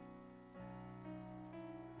tried.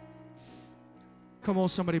 Come on,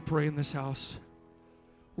 somebody pray in this house.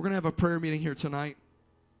 We're going to have a prayer meeting here tonight.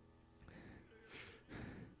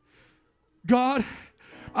 God,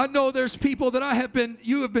 I know there's people that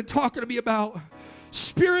you have been talking to me about.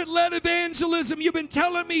 Spirit-led evangelism. You've been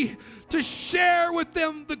telling me to share with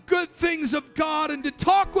them the good things of God and to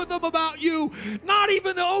talk with them about you. Not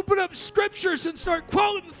even to open up scriptures and start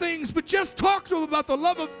quoting things, but just talk to them about the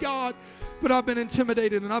love of God. But I've been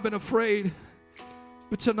intimidated and I've been afraid.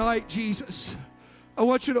 But tonight, Jesus, I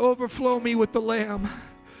want you to overflow me with the Lamb,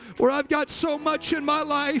 where I've got so much in my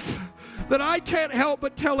life that I can't help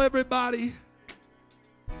but tell everybody.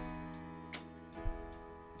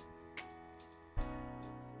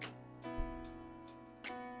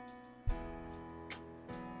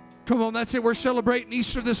 Come on, that's it. We're celebrating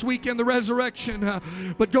Easter this weekend, the resurrection.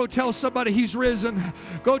 But go tell somebody He's risen.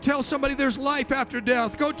 Go tell somebody there's life after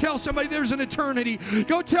death. Go tell somebody there's an eternity.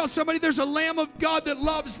 Go tell somebody there's a Lamb of God that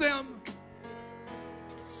loves them.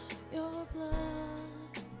 Your blood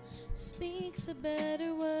speaks a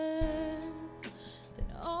better word than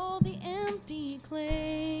all the empty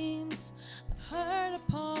claims I've heard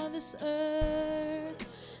upon this earth.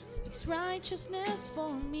 Speaks righteousness for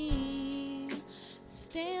me,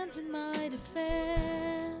 stands in my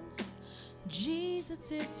defense.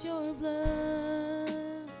 Jesus, it's your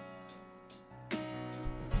blood.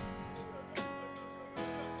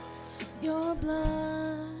 Your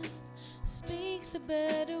blood speaks a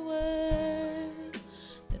better word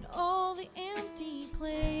than all the empty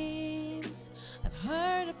claims I've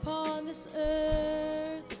heard upon this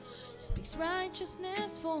earth. Speaks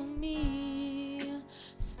righteousness for me,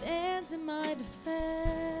 stands in my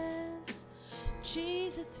defense.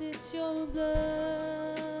 Jesus, it's your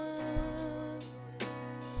blood.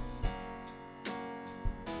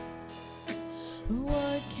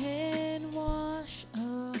 What can wash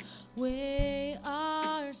away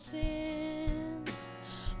our sins?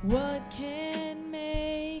 What can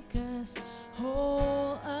make us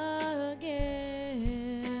whole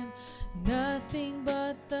again? Nothing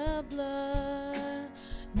but the blood,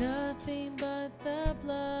 nothing but the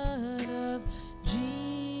blood of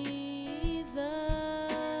Jesus.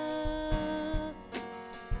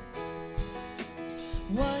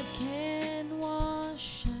 What can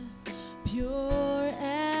wash us pure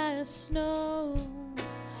as snow,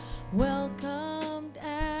 welcomed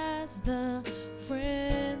as the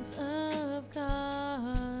friends of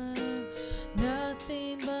God?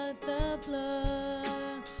 Nothing but the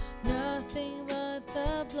blood, nothing but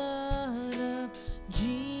the blood of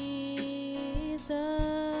Jesus.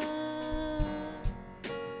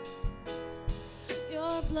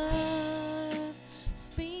 Your blood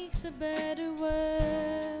speaks a better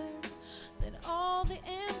word than all the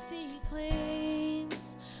empty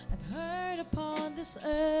claims I've heard upon this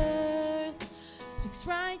earth. Speaks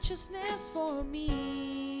righteousness for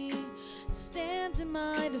me, stands in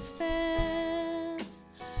my defense.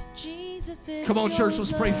 Jesus, it's Come on, your church,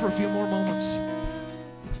 let's pray for a few more moments.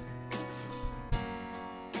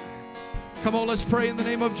 Come on, let's pray in the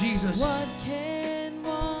name of Jesus. What can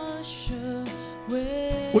wash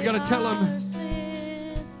away We got to tell Him. our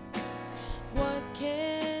sins? What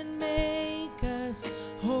can make us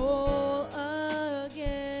whole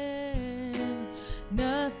again?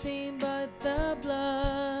 Nothing but the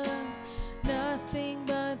blood, nothing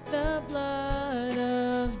but the blood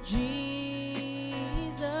of Jesus.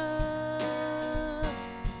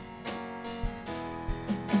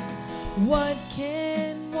 What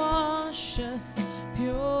can wash us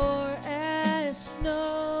pure as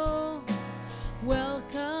snow,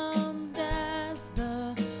 welcomed as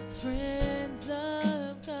the friends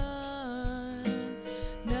of God?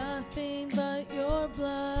 Nothing but your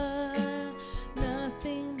blood,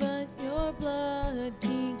 nothing but your blood,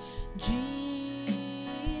 King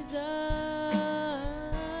Jesus.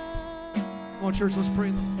 Come on, church, let's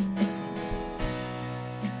pray.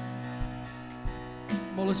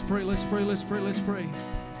 Come on, let's pray, let's pray, let's pray, let's pray.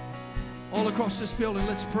 All across this building,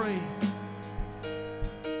 let's pray.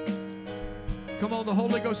 Come on, the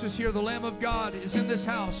Holy Ghost is here. The Lamb of God is in this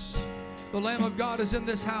house. The Lamb of God is in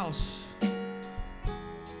this house.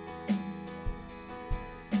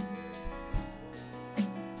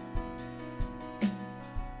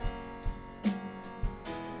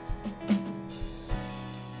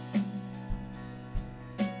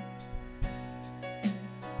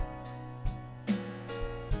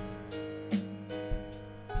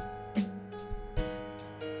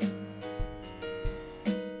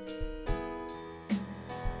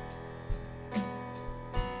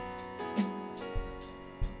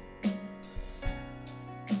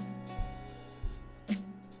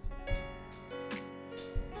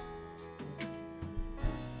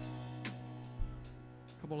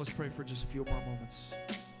 Come on, let's pray for just a few more moments.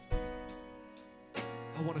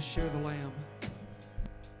 I want to share the Lamb.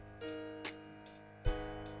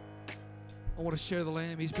 I want to share the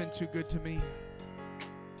Lamb. He's been too good to me.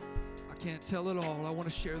 Can't tell it all. I want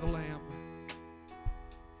to share the lamb.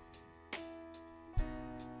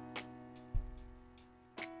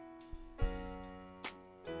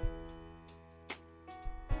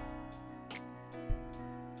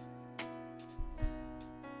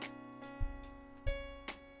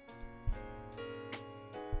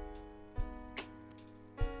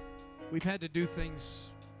 We've had to do things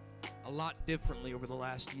a lot differently over the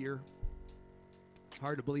last year. It's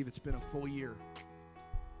hard to believe it's been a full year.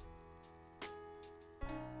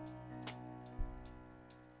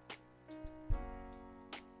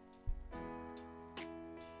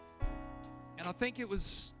 And I think it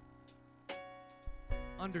was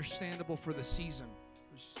understandable for the season.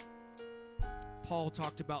 Paul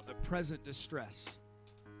talked about the present distress.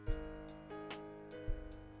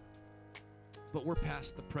 But we're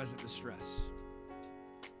past the present distress.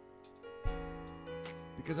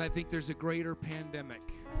 Because I think there's a greater pandemic,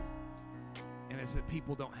 and it's that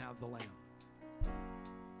people don't have the Lamb.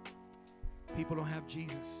 People don't have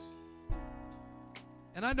Jesus.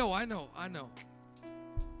 And I know.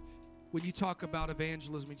 When you talk about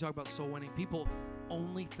evangelism, you talk about soul winning, people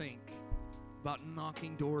only think about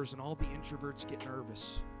knocking doors, and all the introverts get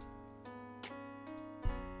nervous.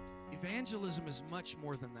 Evangelism is much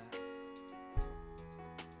more than that.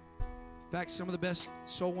 In fact, some of the best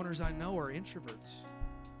soul winners I know are introverts.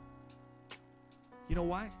 You know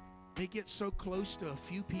why? They get so close to a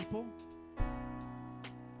few people,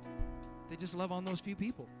 they just love on those few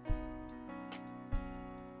people.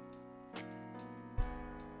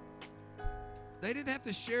 They didn't have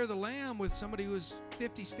to share the lamb with somebody who was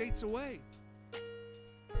 50 states away.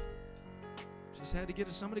 Just had to get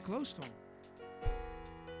to somebody close to them.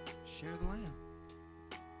 Share the lamb.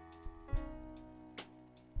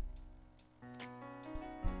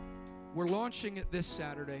 We're launching it this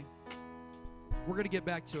Saturday. We're going to get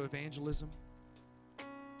back to evangelism.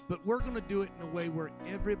 But we're going to do it in a way where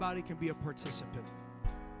everybody can be a participant.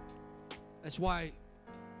 That's why,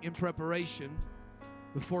 in preparation,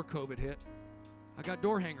 before COVID hit, I got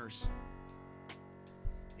door hangers.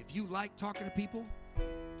 If you like talking to people,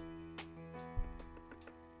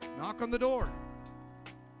 knock on the door.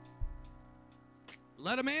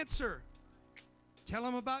 Let them answer. Tell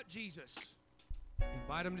them about Jesus.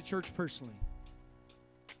 Invite them to church personally.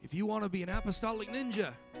 If you want to be an apostolic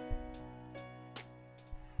ninja,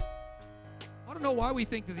 I don't know why we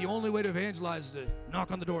think that the only way to evangelize is to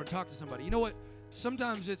knock on the door and talk to somebody. You know what?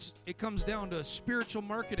 Sometimes it comes down to spiritual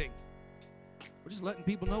marketing. We're just letting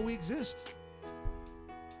people know we exist.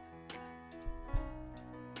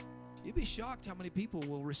 You'd be shocked how many people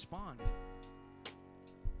will respond.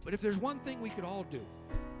 But if there's one thing we could all do,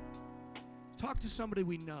 talk to somebody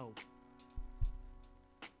we know.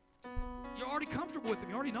 You're already comfortable with them.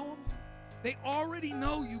 You already know them. They already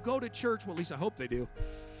know you go to church. Well, at least I hope they do.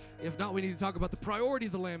 If not, we need to talk about the priority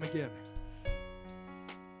of the Lamb again.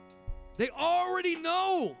 They already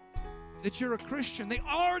know that you're a Christian. They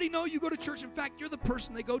already know you go to church. In fact, you're the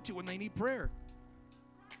person they go to when they need prayer.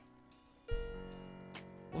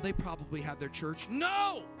 Well, they probably have their church.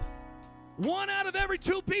 No! 1 out of every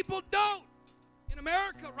 2 people don't. In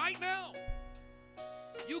America right now.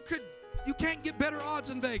 You can't get better odds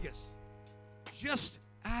in Vegas. Just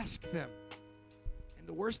ask them. And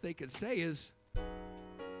the worst they could say is,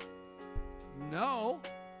 no.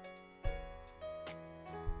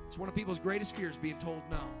 It's one of people's greatest fears, being told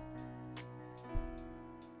no.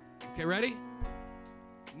 Okay, ready?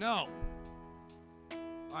 No. All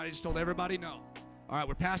right, I just told everybody no. All right,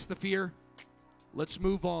 we're past the fear. Let's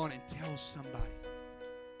move on and tell somebody.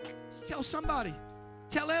 Just tell somebody.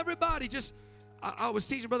 Tell everybody. I was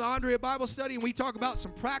teaching Brother Andre a Bible study, and we talk about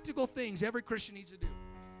some practical things every Christian needs to do.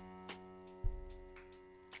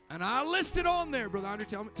 And I listed on there, Brother Andre,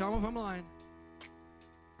 tell me if I'm lying.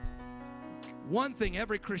 One thing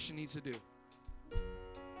every Christian needs to do.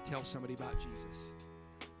 Tell somebody about Jesus.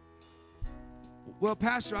 Well,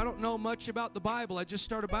 Pastor, I don't know much about the Bible. I just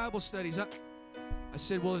started Bible studies. I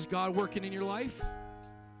said, well, is God working in your life?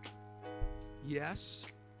 Yes.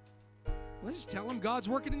 Well, just tell them God's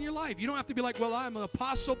working in your life. You don't have to be like, well, I'm an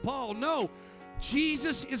Apostle Paul. No.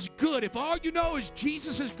 Jesus is good. If all you know is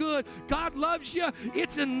Jesus is good, God loves you,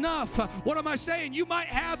 it's enough. What am I saying? You might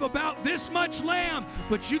have about this much lamb,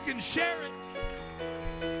 but you can share it.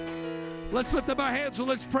 Let's lift up our hands and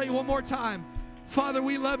let's pray one more time. Father,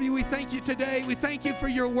 we love you. We thank you today. We thank you for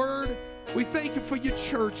your word. We thank you for your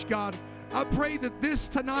church, God. I pray that this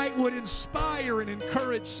tonight would inspire and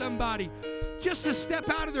encourage somebody just to step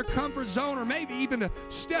out of their comfort zone, or maybe even to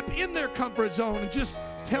step in their comfort zone and just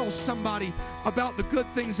tell somebody about the good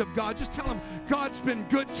things of God. Just tell them, God's been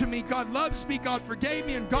good to me, God loves me, God forgave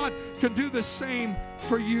me, and God can do the same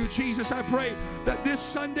for you. Jesus, I pray that this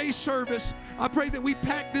Sunday service, I pray that we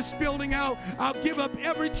pack this building out. I'll give up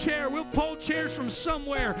every chair. We'll pull chairs from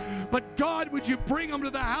somewhere. But God, would you bring them to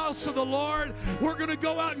the house of the Lord? We're going to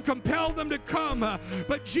go out and compel them to come.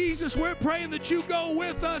 But Jesus, we're praying that you go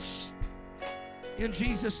with us. In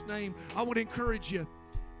Jesus' name, I would encourage you.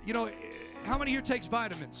 You know, how many here takes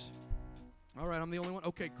vitamins? All right, I'm the only one.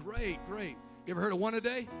 Okay, great. You ever heard of one a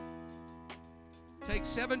day? Take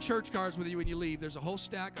 7 church cards with you when you leave. There's a whole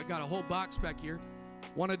stack. I got a whole box back here.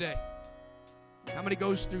 One a day. How many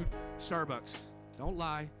goes through Starbucks? Don't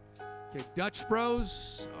lie. Okay, Dutch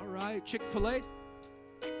Bros. All right, Chick-fil-A.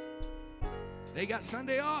 They got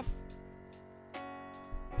Sunday off.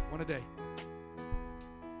 One a day.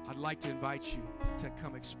 I'd like to invite you to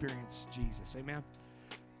come experience Jesus. Amen.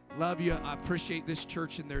 Love you. I appreciate this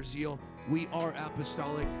church and their zeal. We are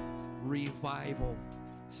Apostolic Revival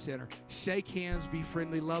Center. Shake hands, be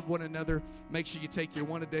friendly, love one another. Make sure you take your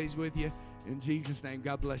one-a-days with you. In Jesus' name,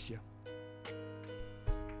 God bless you.